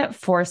 I can't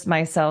force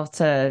myself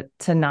to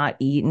not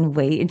eat and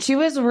wait. And she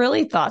was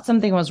really thought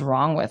something was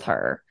wrong with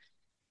her.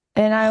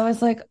 And I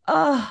was like,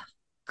 oh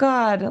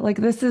God, like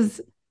this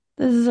is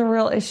a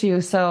real issue.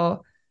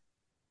 So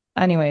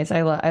anyways,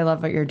 I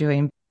love what you're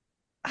doing.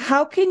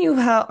 How can you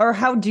help or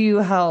how do you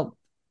help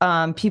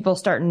people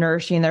start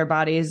nourishing their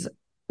bodies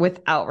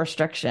without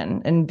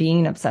restriction and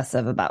being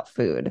obsessive about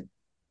food?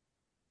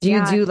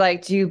 Yeah.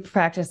 Do you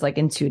practice like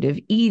intuitive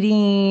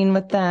eating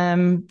with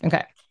them?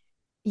 Okay.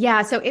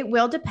 Yeah, so it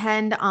will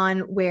depend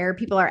on where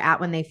people are at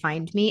when they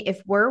find me.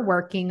 If we're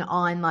working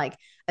on like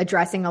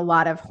addressing a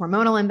lot of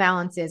hormonal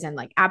imbalances and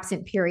like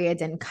absent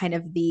periods and kind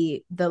of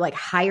the like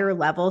higher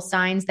level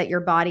signs that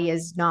your body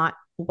is not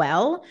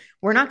well,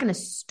 we're not going to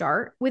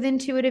start with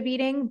intuitive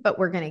eating, but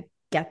we're going to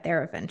get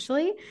there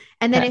eventually.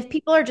 And then Okay. if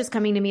people are just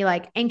coming to me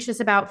like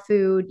anxious about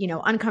food,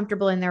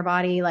 uncomfortable in their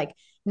body, like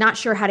not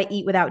sure how to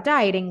eat without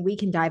dieting, we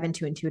can dive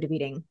into intuitive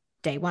eating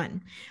day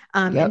one.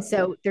 And Yep.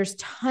 so there's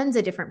tons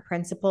of different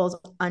principles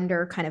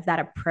under kind of that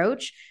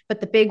approach.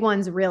 But the big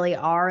ones really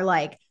are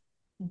like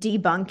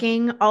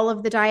debunking all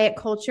of the diet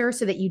culture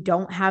so that you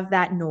don't have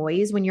that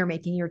noise when you're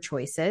making your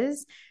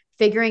choices,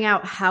 figuring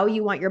out how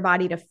you want your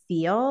body to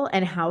feel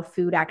and how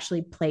food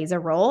actually plays a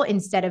role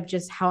instead of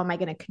just how am I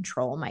going to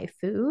control my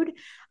food.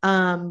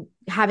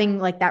 Having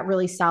like that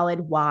really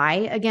solid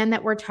why again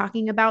that we're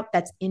talking about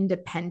that's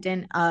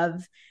independent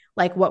of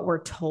like what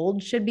we're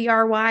told should be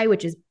our why,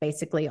 which is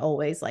basically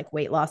always like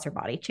weight loss or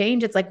body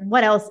change. It's like,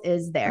 what else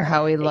is Or there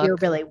how we that you're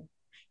look. really,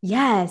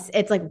 yes,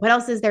 it's like, what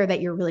else is there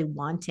that you're really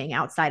wanting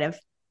outside of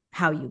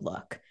how you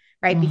look?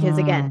 Right. Because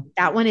again, Hmm.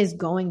 that one is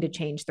going to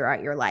change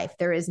throughout your life.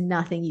 There is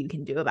nothing you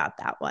can do about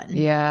that one.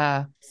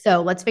 Yeah.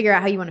 So let's figure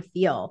out how you want to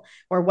feel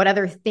or what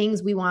other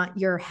things we want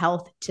your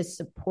health to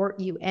support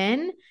you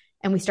in.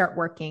 And we start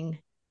working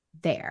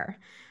there.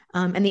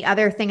 And the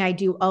other thing I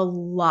do a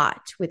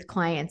lot with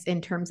clients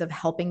in terms of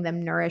helping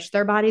them nourish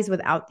their bodies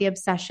without the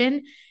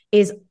obsession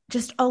is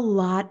just a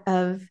lot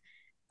of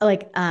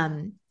like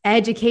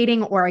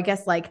educating, or I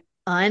guess like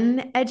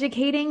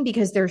uneducating,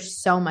 because there's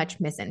so much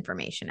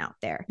misinformation out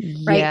there,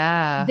 right?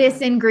 Yeah.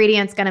 This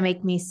ingredient's going to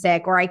make me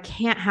sick, or I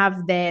can't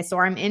have this,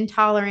 or I'm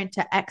intolerant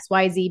to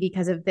XYZ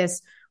because of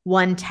this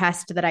one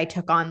test that I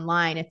took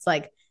online. It's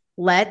like,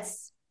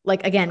 let's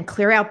like, again,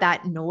 clear out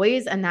that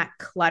noise and that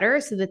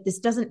clutter so that this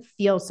doesn't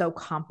feel so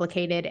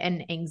complicated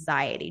and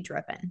anxiety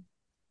driven.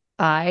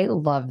 I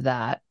love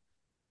that.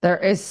 There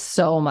is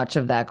so much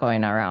of that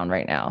going around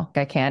right now.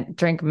 I can't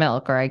drink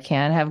milk or I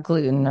can't have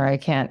gluten or I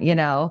can't.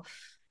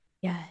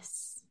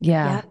 Yes.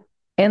 Yeah. Yep.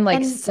 And like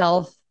And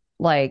self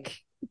like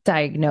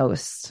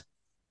diagnosed.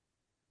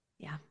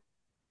 yeah,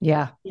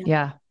 Yeah. yeah,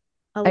 Yeah.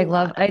 a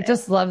lot of I it.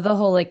 just love the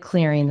whole like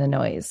clearing the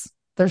noise.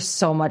 There's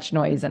so much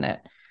noise in it.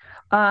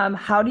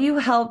 How do you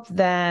help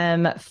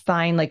them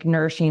find like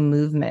nourishing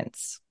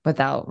movements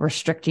without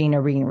restricting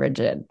or being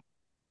rigid?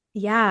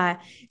 Yeah.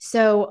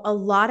 So a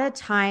lot of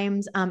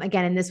times,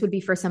 again, and this would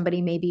be for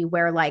somebody maybe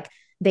where like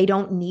they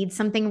don't need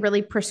something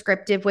really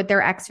prescriptive with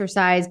their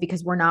exercise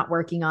because we're not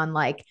working on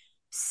like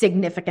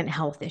significant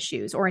health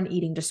issues or an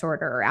eating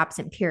disorder or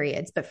absent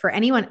periods. But for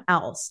anyone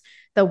else,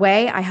 the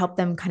way I help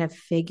them kind of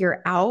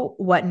figure out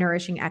what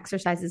nourishing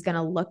exercise is going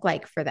to look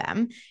like for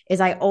them is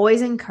I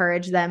always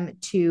encourage them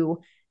to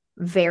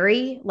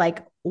vary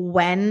like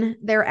when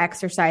they're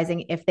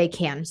exercising if they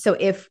can. So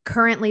if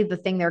currently the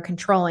thing they're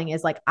controlling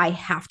is like, I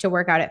have to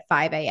work out at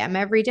 5 a.m.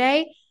 every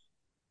day,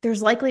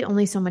 there's likely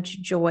only so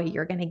much joy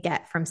you're going to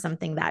get from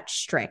something that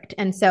strict.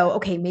 And so,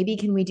 okay, maybe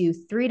can we do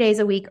 3 days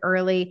a week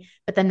early,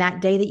 but then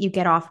that day that you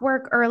get off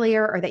work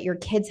earlier or that your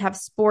kids have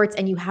sports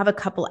and you have a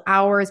couple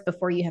hours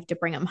before you have to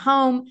bring them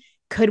home,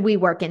 could we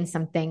work in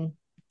something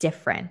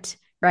different?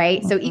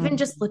 Right. So even Mhm.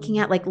 just looking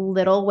at like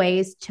little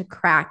ways to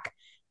crack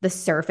the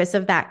surface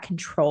of that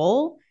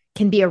control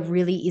can be a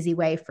really easy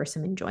way for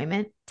some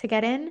enjoyment to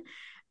get in.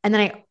 And then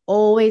I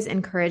always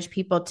encourage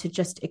people to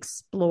just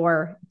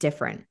explore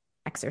different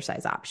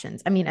exercise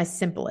options. I mean, as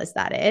simple as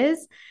that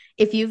is,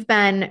 if you've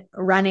been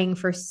running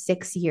for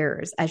 6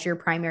 years as your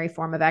primary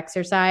form of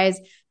exercise,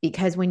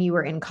 because when you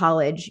were in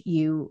college,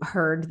 you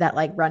heard that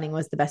like running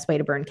was the best way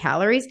to burn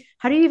calories,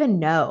 how do you even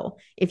know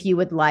if you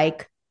would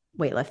like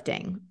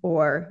weightlifting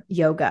or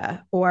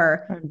yoga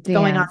or Or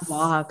going on dance.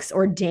 walks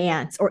or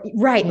dance or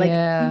right? Like you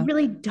Yeah.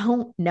 really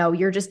don't know.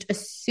 You're just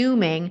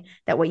assuming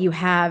that what you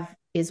have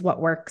is what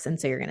works. And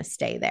so you're going to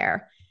stay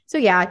there. So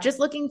yeah, just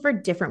looking for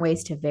different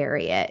ways to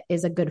vary it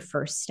is a good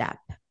first step.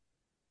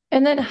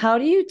 And then how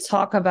do you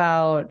talk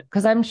about,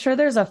 because I'm sure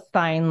there's a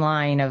fine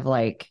line of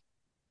like,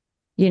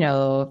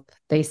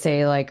 they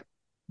say like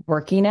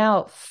working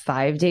out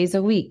 5 days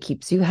a week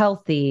keeps you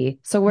healthy.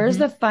 So where's Mhm.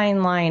 the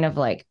fine line of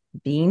like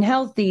being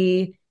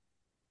healthy,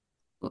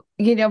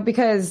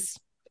 because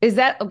is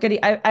that getting,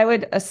 I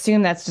would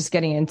assume that's just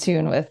getting in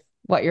tune with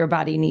what your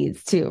body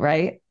needs too,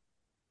 right?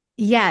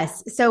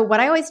 Yes. So what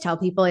I always tell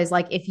people is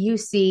like if you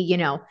see,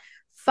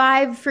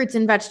 5 fruits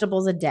and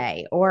vegetables a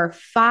day or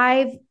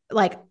 5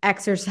 like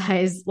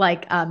exercise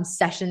like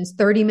sessions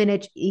 30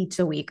 minutes each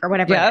a week or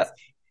whatever it is. Yep. That's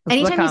the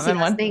Anytime you see common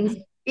those one. things,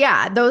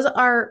 yeah, those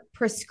are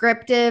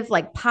prescriptive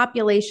like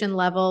population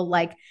level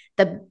like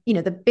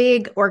the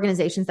big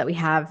organizations that we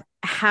have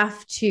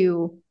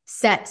to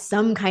set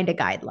some kind of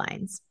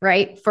guidelines,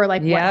 right? For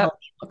like what Yep.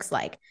 healthy looks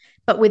like.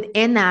 But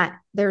within that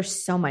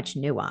there's so much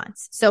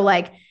nuance. So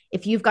like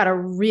if you've got a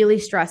really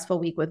stressful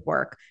week with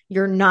work,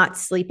 you're not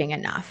sleeping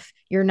enough,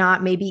 you're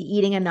not maybe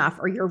eating enough,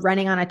 or you're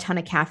running on a ton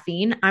of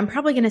caffeine, I'm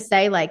probably going to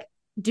say, like,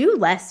 do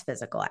less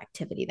physical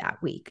activity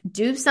that week.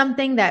 Do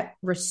something that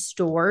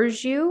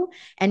restores you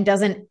and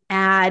doesn't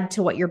add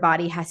to what your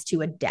body has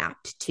to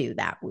adapt to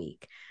that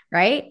week.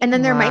 Right. And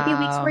then there might be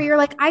weeks where you're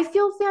like, I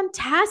feel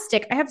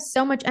fantastic. I have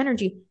so much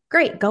energy.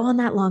 Great. Go on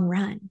that long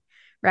run.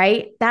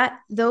 Right. That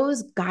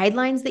those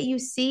guidelines that you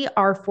see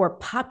are for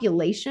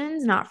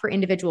populations, not for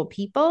individual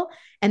people.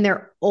 And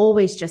they're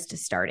always just a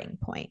starting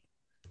point.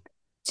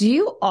 Do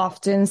you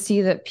often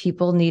see that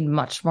people need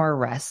much more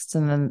rest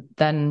than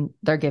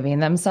they're giving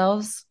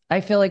themselves?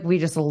 I feel like we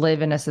just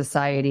live in a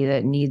society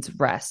that needs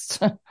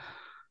rest.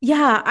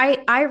 Yeah,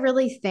 I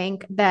really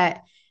think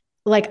that,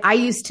 like, I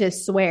used to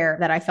swear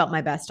that I felt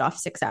my best off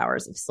 6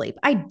 hours of sleep.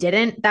 I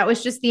didn't. That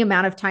was just the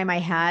amount of time I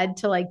had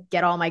to like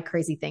get all my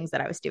crazy things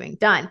that I was doing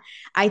done.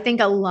 I think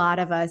a lot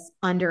of us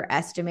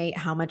underestimate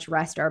how much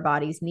rest our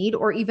bodies need,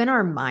 or even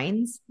our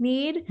minds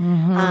need.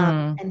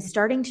 And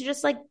starting to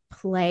just like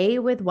play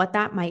with what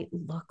that might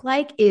look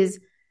like is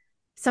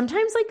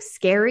sometimes like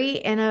scary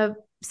in a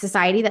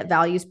society that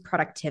values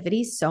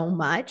productivity so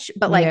much.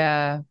 But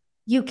like,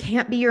 you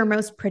can't be your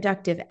most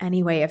productive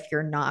anyway if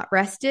you're not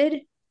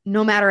rested,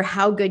 no matter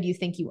how good you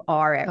think you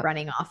are at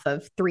running off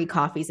of 3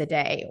 coffees a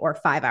day or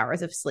 5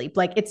 hours of sleep.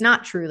 Like, it's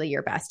not truly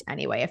your best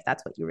anyway, if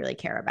that's what you really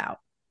care about.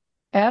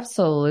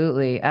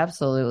 Absolutely.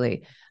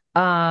 Absolutely.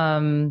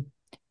 And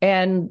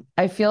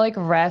I feel like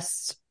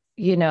rest,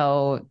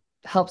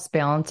 helps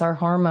balance our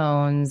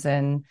hormones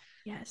and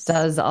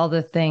does all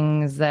the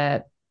things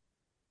that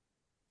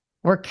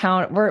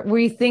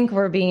we think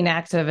we're being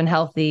active and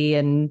healthy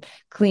and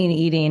clean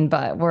eating,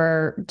 but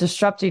we're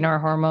disrupting our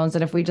hormones.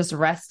 And if we just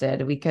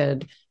rested, we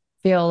could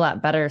feel a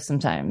lot better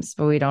sometimes,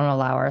 but we don't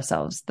allow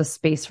ourselves the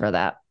space for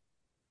that.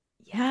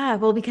 Yeah.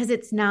 Well, because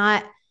it's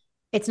not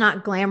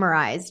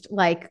glamorized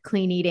like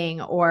clean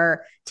eating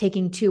or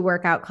taking 2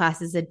 workout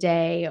classes a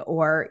day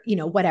or,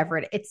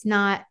 whatever. It's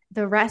not,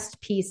 the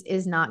rest piece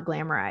is not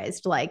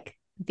glamorized like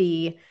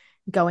the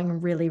going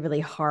really, really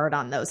hard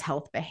on those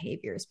health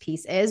behaviors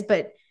piece is,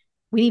 but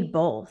we need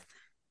both.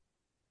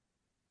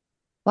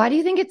 Why do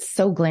you think it's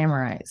so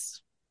glamorized?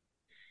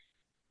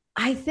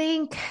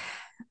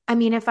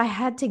 If I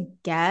had to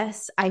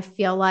guess, I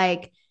feel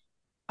like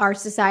our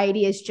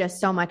society is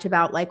just so much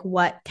about like,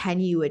 what can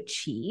you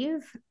achieve,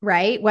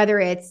 right? Whether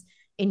it's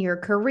in your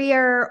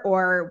career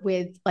or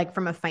with like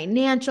from a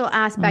financial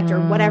aspect or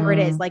whatever it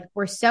is, like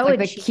we're so like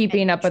the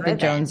keeping up with the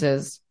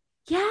Joneses.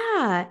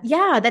 Yeah.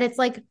 Yeah. That it's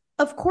like,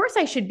 of course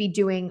I should be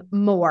doing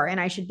more and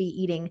I should be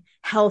eating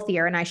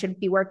healthier and I should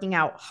be working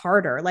out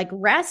harder. Like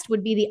rest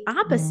would be the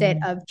opposite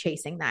of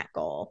chasing that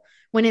goal.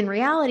 When in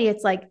reality,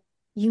 it's like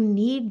you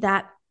need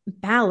that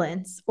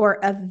balance, or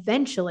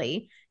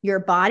eventually your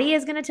body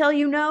is going to tell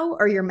you no,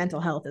 or your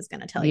mental health is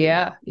going to tell you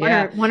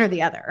no. One or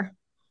the other.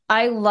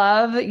 I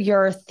love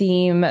your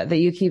theme that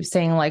you keep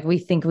saying, like, we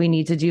think we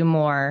need to do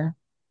more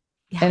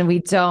and we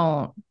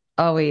don't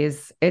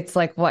always. It's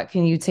like, what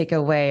can you take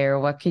away, or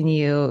what can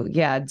you,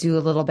 do a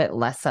little bit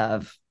less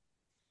of?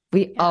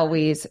 We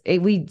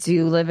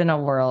do live in a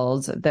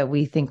world that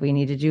we think we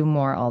need to do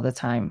more all the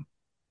time.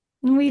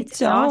 We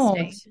don't.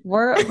 Exhausting.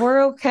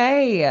 We're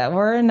okay.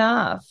 We're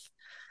enough.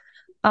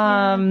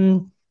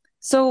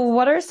 So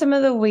what are some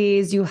of the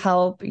ways you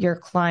help your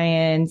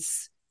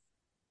clients,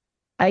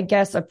 I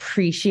guess,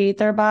 appreciate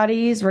their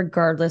bodies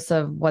regardless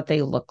of what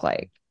they look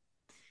like?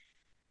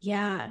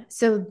 Yeah.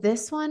 So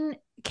this one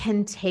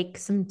can take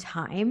some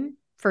time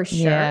for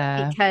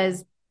sure,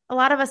 because a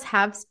lot of us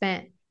have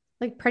spent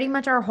like pretty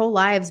much our whole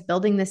lives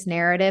building this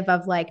narrative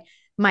of like,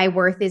 my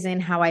worth is in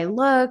how I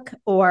look,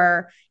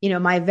 or,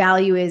 my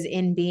value is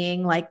in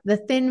being like the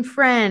thin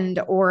friend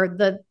or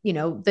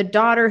the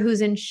daughter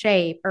who's in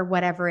shape or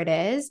whatever it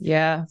is.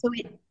 Yeah. So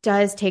it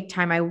does take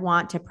time. I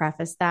want to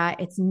preface that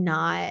it's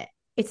not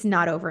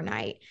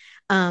overnight.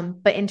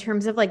 But in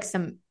terms of like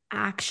some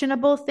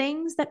actionable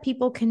things that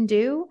people can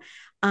do,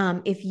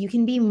 if you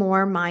can be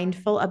more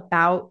mindful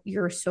about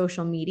your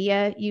social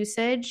media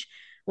usage,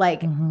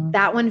 like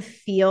that one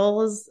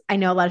feels, I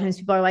know a lot of times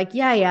people are like,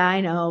 yeah,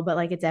 I know, but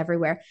like it's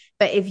everywhere.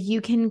 But if you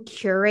can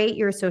curate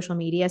your social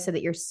media so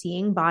that you're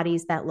seeing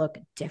bodies that look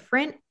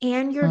different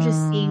and you're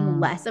just seeing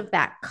less of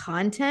that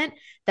content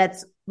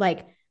that's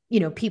like,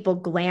 people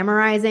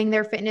glamorizing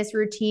their fitness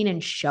routine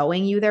and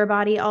showing you their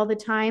body all the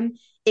time,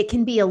 it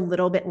can be a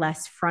little bit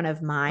less front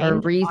of mind. Or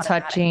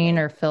retouching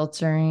or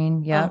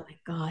filtering. Yeah. Oh my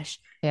gosh.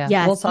 Yeah.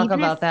 Yes. We'll talk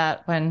about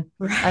that when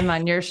I'm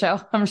on your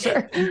show, I'm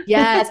sure.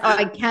 Yes. Oh,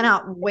 I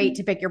cannot wait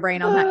to pick your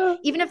brain on that.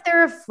 Even if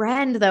they're a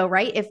friend though,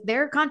 right? If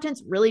their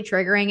content's really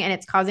triggering and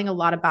it's causing a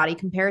lot of body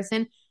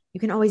comparison, you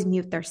can always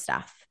mute their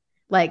stuff.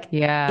 Like,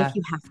 if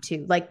you have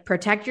to, like,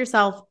 protect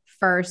yourself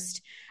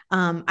first.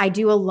 I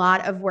do a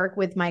lot of work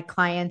with my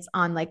clients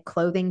on like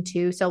clothing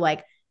too. So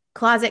like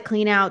closet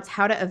clean outs,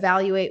 how to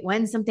evaluate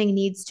when something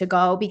needs to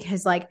go,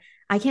 because like,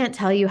 I can't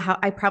tell you how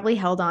I probably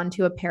held on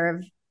to a pair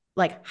of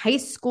like high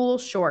school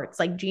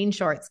shorts, like jean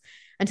shorts,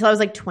 until I was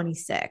like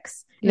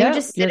 26. And they would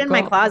just sit in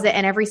my closet.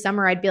 And every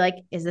summer I'd be like,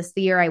 is this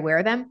the year I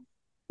wear them?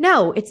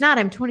 No, it's not.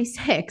 I'm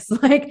 26.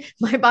 Like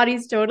my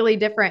body's totally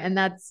different. And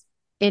that's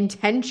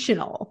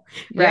intentional,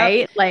 Yep.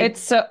 right? Like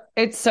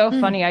it's so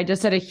funny. I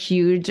just did a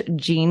huge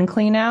gene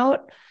clean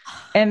out.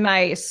 In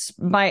my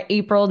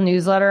April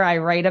newsletter, I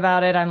write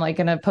about it. I'm like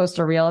going to post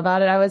a reel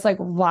about it. I was like,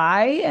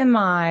 why am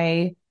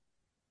I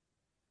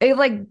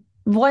like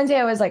one day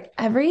I was like,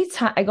 every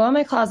time I go in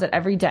my closet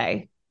every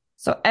day.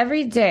 So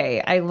every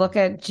day I look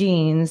at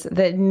jeans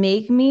that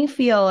make me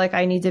feel like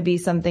I need to be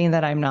something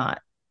that I'm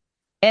not.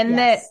 And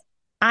that yes.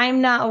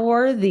 I'm not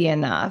worthy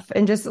enough,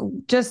 and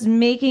just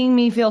making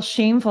me feel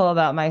shameful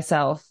about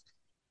myself.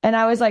 And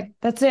I was like,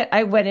 that's it.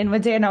 I went in one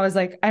day and I was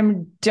like,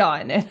 I'm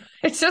done. And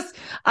it's just,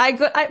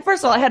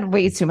 first of all, I had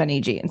way too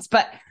many jeans,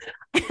 but,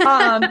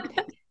 and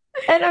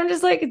I'm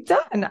just like,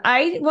 done.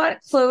 I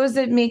want clothes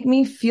that make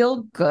me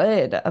feel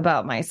good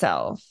about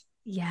myself.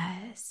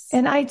 Yes.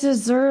 And I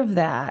deserve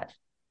that.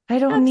 I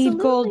don't need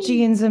gold Absolutely.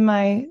 jeans in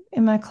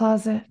my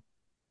closet.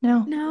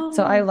 No.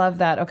 So I No. love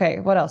that. Okay.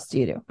 What else do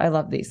you do? I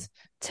love these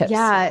tips.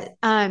 Yeah.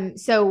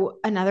 So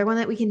another one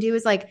that we can do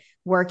is like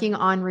working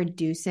on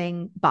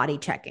reducing body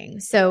checking.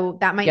 So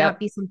that might not Yep.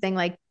 be something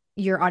like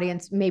your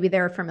audience, maybe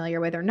they're familiar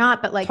with or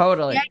not, but like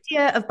Totally. the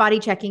idea of body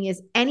checking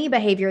is any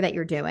behavior that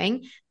you're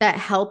doing that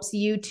helps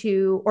you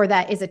to, or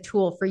that is a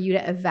tool for you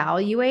to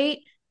evaluate,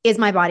 is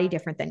my body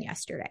different than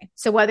yesterday?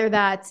 So whether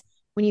that's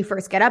when you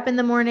first get up in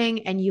the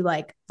morning and you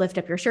like lift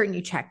up your shirt and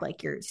you check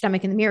like your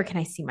stomach in the mirror, can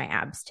I see my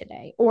abs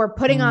today? Or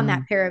putting on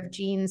that pair of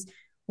jeans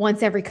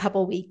once every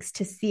couple weeks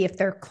to see if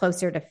they're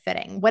closer to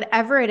fitting.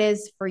 Whatever it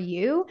is for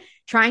you,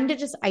 trying to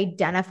just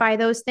identify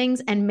those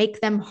things and make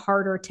them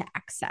harder to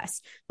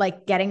access,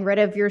 like getting rid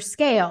of your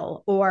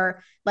scale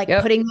or like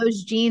putting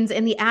those jeans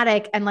in the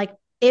attic and like,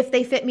 if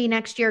they fit me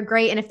next year,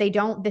 great. And if they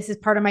don't, this is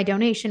part of my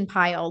donation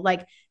pile.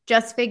 Like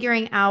just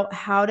figuring out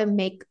how to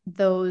make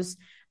those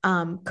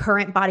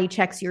current body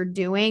checks you're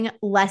doing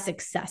less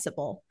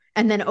accessible.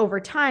 And then over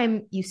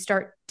time, you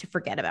start to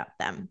forget about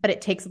them, but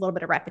it takes a little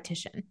bit of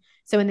repetition.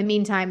 So in the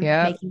meantime,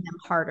 making them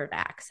harder to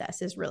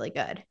access is really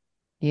good.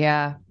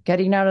 Yeah.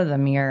 Getting out of the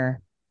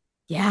mirror.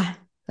 Yeah.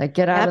 Like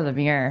get out of the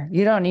mirror.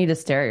 You don't need to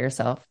stare at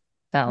yourself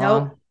that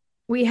long.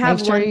 We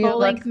have sure one full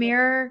length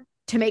mirror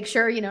to make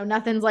sure,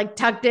 nothing's like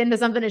tucked into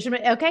something. It should be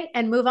okay.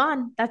 And move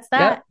on. That's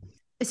that. Yep.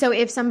 So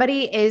if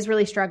somebody is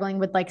really struggling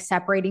with like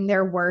separating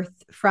their worth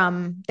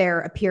from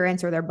their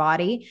appearance or their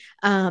body,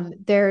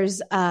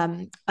 there's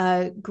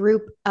a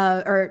group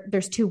or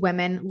there's two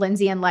women,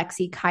 Lindsay and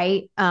Lexi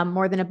Kite,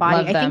 More Than a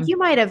Body. I think you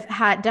might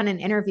have done an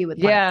interview with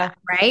one of them,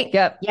 right?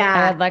 Yep. Yeah. I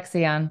had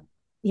Lexi on.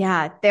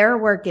 Yeah, their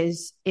work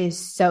is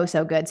so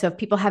good. So if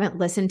people haven't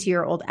listened to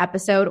your old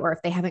episode or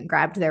if they haven't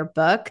grabbed their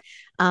book,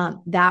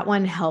 that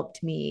one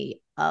helped me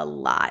a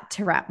lot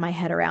to wrap my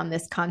head around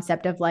this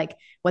concept of like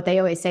what they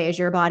always say is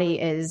your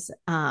body is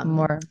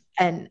more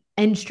an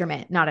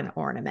instrument, not an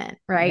ornament,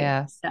 right?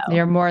 Yeah, so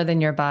you're more than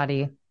your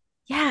body.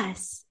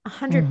 Yes,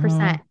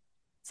 100%.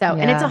 So,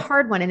 and it's a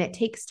hard one and it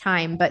takes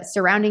time, but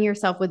surrounding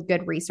yourself with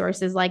good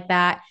resources like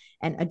that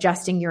and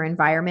adjusting your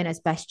environment as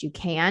best you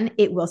can,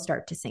 it will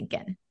start to sink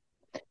in.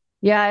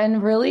 Yeah.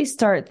 And really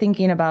start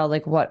thinking about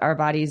like what our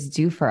bodies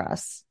do for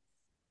us.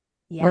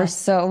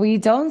 Yes. We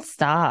don't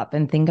stop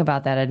and think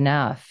about that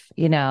enough,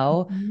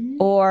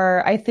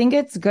 or I think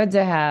it's good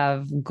to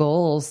have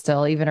goals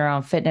still, even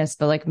around fitness,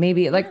 but like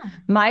maybe like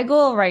my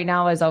goal right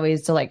now is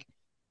always to like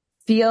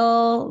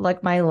feel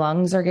like my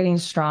lungs are getting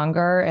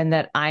stronger and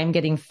that I'm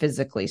getting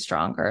physically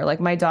stronger. Like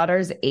my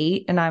daughter's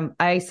 8 and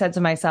I said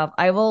to myself,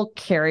 I will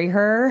carry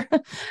her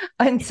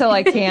until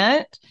I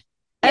can't.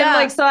 And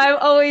like, so I'm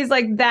always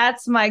like,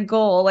 that's my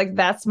goal. Like,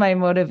 that's my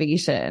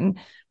motivation.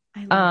 I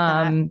love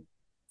that.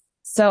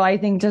 So I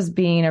think just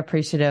being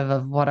appreciative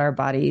of what our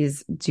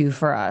bodies do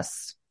for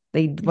us,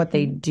 what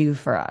they do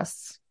for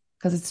us,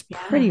 because it's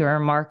pretty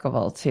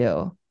remarkable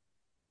too.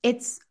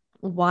 It's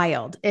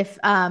wild. If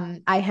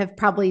I have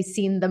probably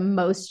seen the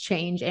most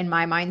change in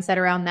my mindset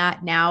around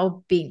that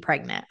now being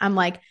pregnant. I'm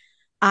like,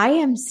 I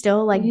am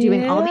still like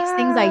doing all these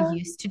things I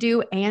used to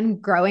do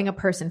and growing a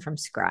person from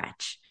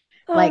scratch.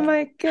 Like,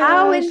 my gosh.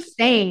 How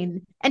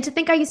insane. And to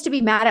think I used to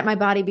be mad at my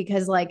body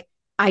because like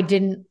I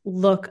didn't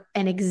look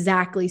an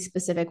exactly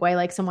specific way,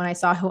 like someone I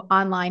saw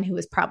online who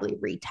was probably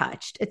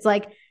retouched. It's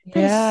like,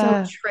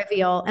 that is so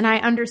trivial. And I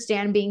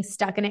understand being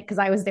stuck in it because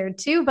I was there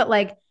too. But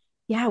like,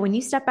 when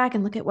you step back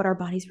and look at what our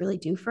bodies really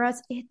do for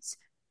us, it's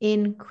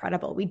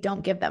incredible. We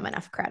don't give them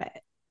enough credit.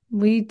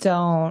 We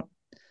don't.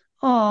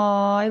 Oh,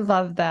 I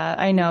love that.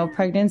 I know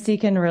pregnancy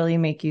can really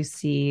make you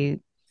see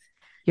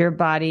your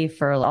body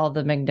for all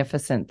the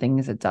magnificent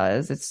things it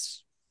does.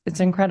 It's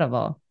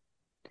incredible.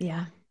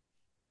 Yeah.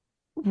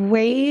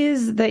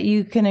 Ways that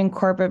you can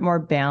incorporate more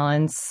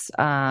balance,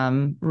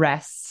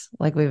 rest,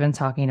 like we've been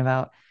talking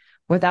about,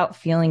 without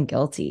feeling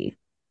guilty.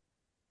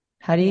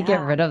 How do you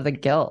get rid of the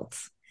guilt?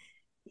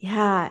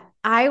 Yeah,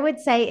 I would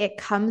say it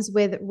comes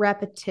with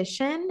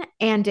repetition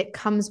and it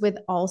comes with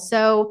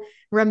also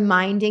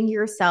reminding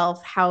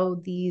yourself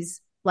how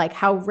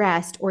how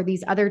rest or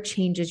these other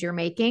changes you're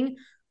making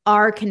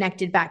are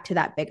connected back to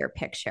that bigger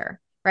picture,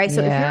 right?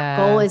 So if your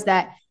goal is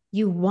that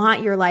you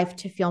want your life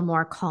to feel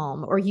more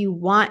calm, or you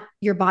want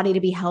your body to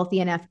be healthy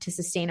enough to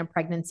sustain a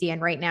pregnancy,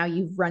 and right now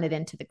you've run it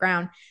into the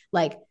ground,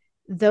 like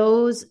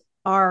those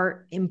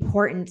are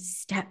important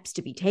steps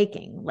to be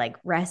taking, like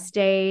rest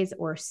days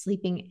or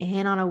sleeping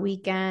in on a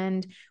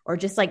weekend, or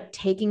just like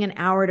taking an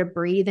hour to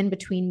breathe in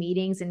between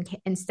meetings and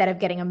instead of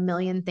getting a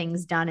million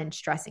things done and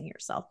stressing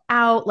yourself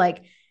out,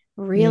 like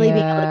really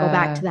being able to go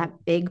back to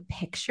that big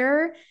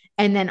picture.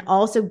 And then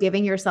also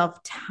giving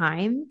yourself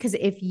time, because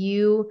if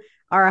you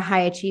are a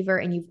high achiever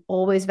and you've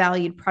always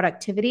valued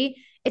productivity,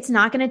 it's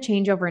not going to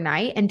change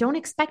overnight, and don't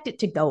expect it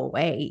to go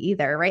away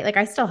either, right? Like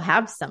I still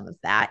have some of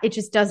that. It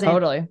just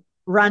doesn't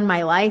run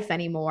my life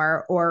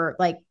anymore, or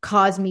like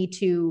cause me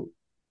to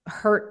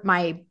hurt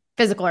my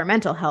physical or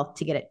mental health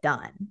to get it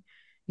done.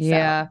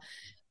 Yeah.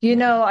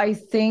 So, I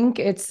think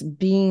it's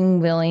being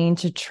willing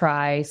to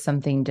try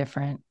something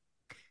different.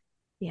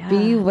 Yeah.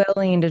 Be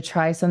willing to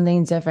try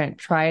something different,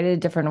 try it a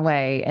different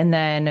way. And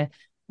then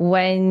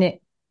when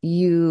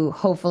you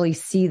hopefully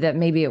see that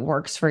maybe it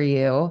works for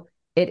you,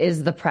 it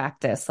is the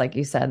practice, like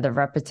you said, the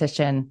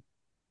repetition.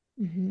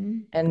 Mm-hmm.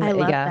 And I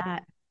love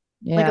that.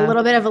 Yeah. Like a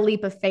little bit of a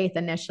leap of faith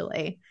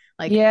initially.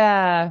 Like,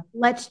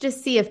 let's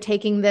just see if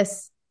taking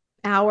this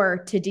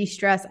hour to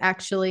de-stress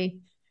actually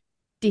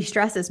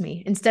de-stresses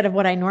me instead of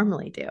what I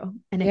normally do.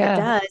 And if it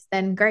does,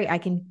 then great, I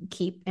can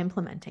keep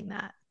implementing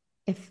that.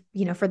 If,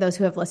 for those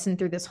who have listened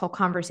through this whole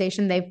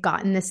conversation, they've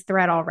gotten this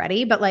thread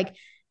already, but like,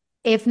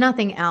 if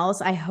nothing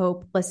else, I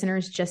hope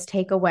listeners just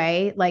take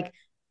away, like,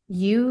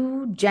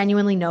 you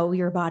genuinely know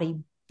your body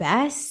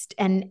best.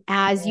 And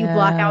as you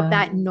block out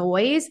that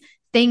noise,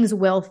 things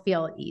will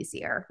feel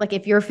easier. Like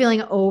if you're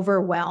feeling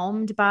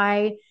overwhelmed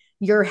by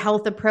your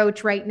health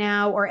approach right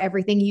now, or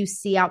everything you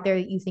see out there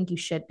that you think you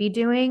should be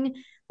doing,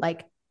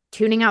 like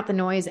tuning out the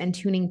noise and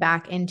tuning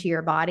back into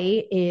your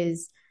body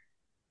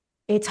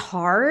it's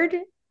hard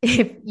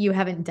if you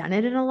haven't done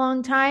it in a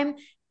long time.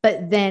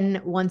 But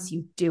then once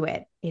you do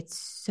it, it's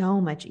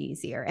so much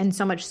easier and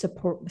so much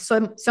support,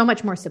 so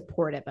much more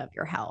supportive of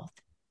your health.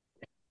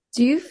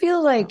 Do you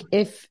feel like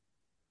if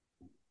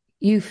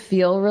you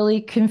feel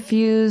really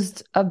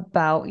confused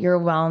about your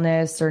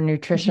wellness or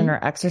nutrition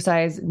or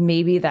exercise,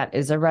 maybe that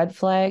is a red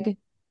flag?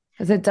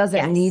 Because it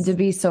doesn't need to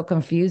be so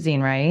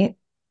confusing, right?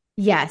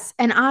 Yes.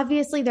 And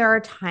obviously there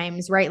are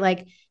times, right?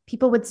 Like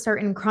people with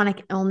certain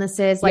chronic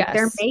illnesses, like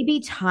there may be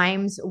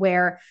times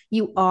where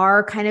you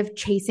are kind of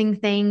chasing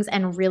things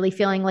and really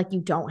feeling like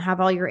you don't have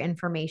all your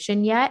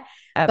information yet.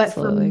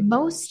 Absolutely. But for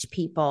most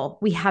people,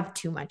 we have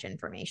too much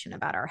information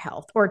about our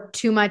health, or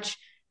too much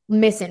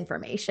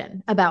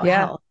misinformation about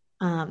health.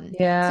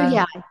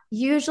 So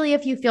usually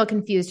if you feel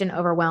confused and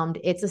overwhelmed,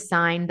 it's a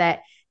sign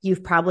that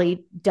you've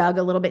probably dug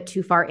a little bit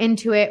too far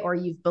into it, or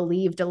you've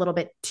believed a little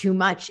bit too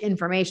much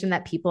information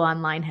that people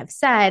online have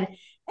said.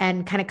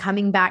 And kind of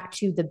coming back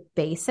to the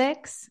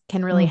basics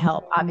can really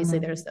help. Obviously,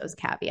 there's those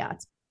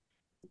caveats.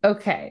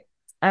 Okay.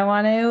 I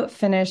want to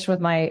finish with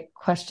my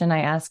question I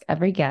ask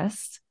every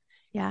guest.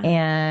 Yeah.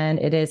 And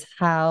it is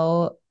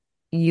how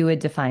you would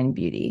define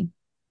beauty.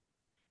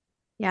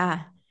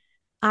 Yeah.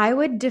 I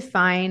would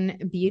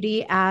define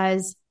beauty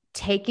as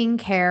taking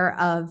care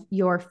of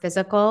your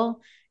physical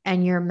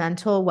and your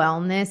mental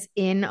wellness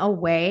in a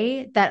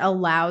way that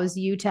allows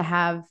you to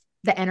have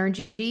the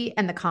energy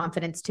and the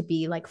confidence to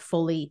be like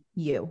fully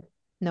you,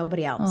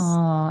 nobody else.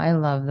 Oh, I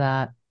love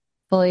that.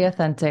 Fully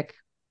authentic.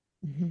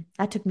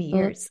 That took me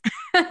years.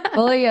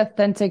 Fully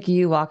authentic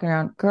you walking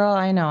around. Girl,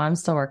 I know. I'm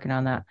still working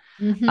on that.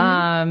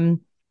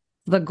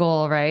 The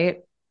goal, right?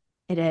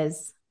 It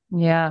is.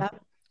 Yeah.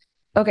 Yep.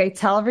 Okay.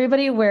 Tell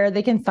everybody where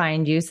they can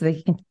find you so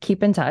they can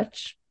keep in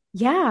touch.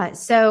 Yeah.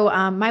 So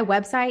my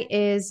website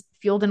is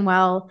Fueled and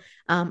Well.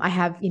 I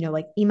have,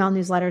 like email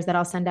newsletters that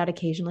I'll send out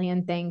occasionally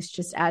and things,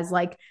 just as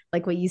like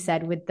what you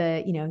said with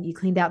the, you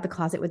cleaned out the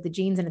closet with the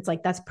jeans, and it's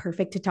like, that's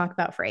perfect to talk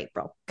about for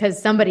April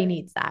because somebody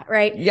needs that.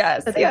 Right.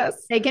 Yes. So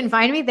they can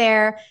find me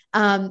there.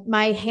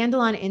 My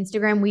handle on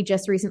Instagram, we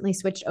just recently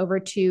switched over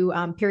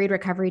to period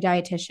recovery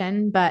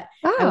dietitian, but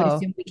I would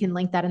assume we can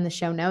link that in the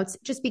show notes,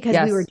 just because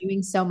we were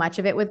doing so much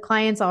of it with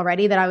clients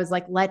already that I was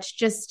like, let's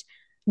just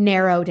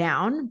narrow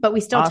down. But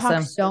we still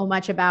talk so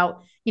much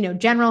about,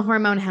 general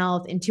hormone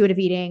health, intuitive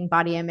eating,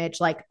 body image,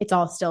 like it's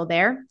all still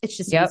there. It's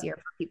just easier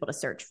for people to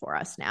search for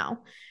us now.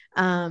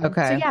 So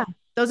yeah,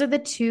 those are the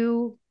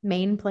two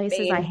main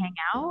places I hang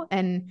out,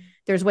 and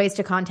there's ways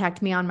to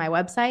contact me on my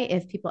website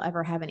if people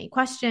ever have any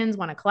questions,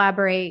 want to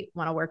collaborate,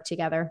 want to work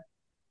together.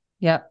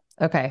 Yep.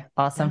 Okay.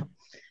 Awesome.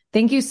 Yeah.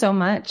 Thank you so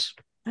much.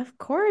 Of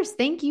course.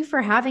 Thank you for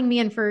having me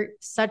and for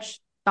such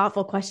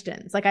thoughtful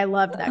questions. Like I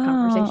loved that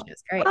conversation. It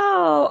was great.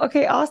 Oh,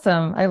 okay.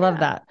 Awesome. I love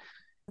that.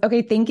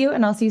 Okay. Thank you.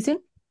 And I'll see you soon.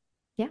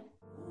 Yeah.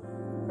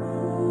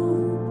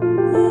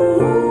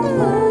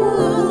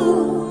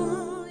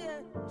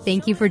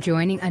 Thank you for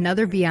joining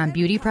another Beyond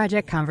Beauty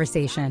Project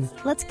conversation.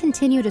 Let's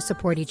continue to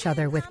support each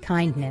other with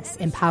kindness,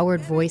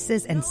 empowered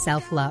voices, and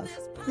self-love.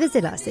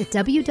 Visit us at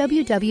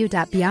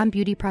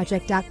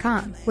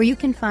www.beyondbeautyproject.com, where you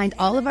can find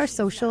all of our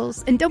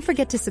socials, and don't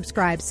forget to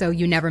subscribe so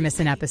you never miss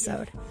an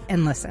episode.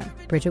 And listen,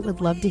 Bridget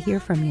would love to hear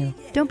from you.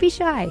 Don't be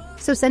shy.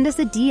 So send us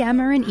a DM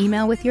or an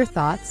email with your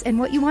thoughts and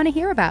what you want to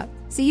hear about.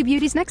 See you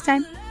beauties next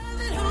time.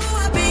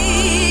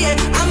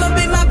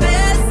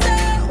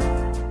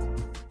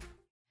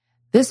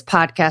 This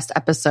podcast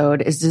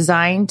episode is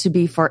designed to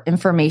be for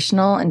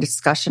informational and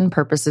discussion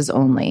purposes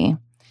only.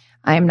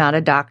 I am not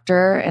a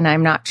doctor, and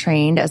I'm not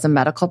trained as a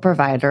medical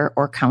provider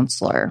or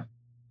counselor.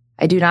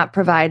 I do not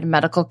provide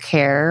medical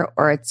care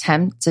or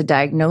attempt to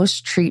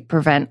diagnose, treat,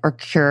 prevent, or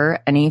cure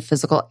any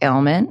physical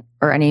ailment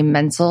or any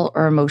mental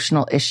or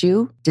emotional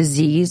issue,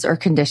 disease, or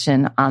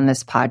condition on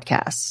this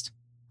podcast.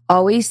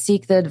 Always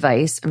seek the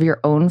advice of your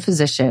own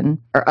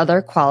physician or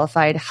other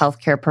qualified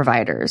healthcare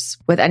providers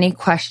with any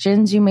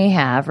questions you may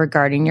have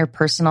regarding your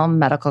personal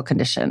medical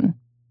condition.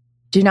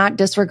 Do not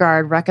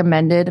disregard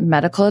recommended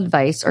medical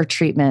advice or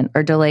treatment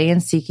or delay in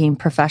seeking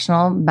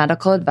professional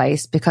medical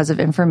advice because of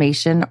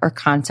information or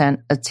content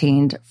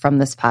obtained from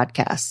this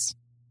podcast.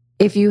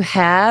 If you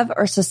have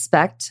or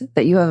suspect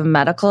that you have a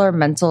medical or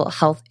mental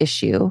health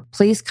issue,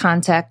 please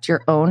contact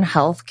your own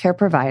healthcare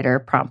provider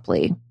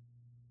promptly.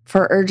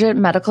 For urgent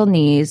medical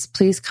needs,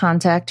 please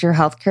contact your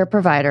healthcare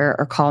provider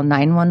or call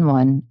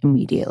 911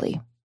 immediately.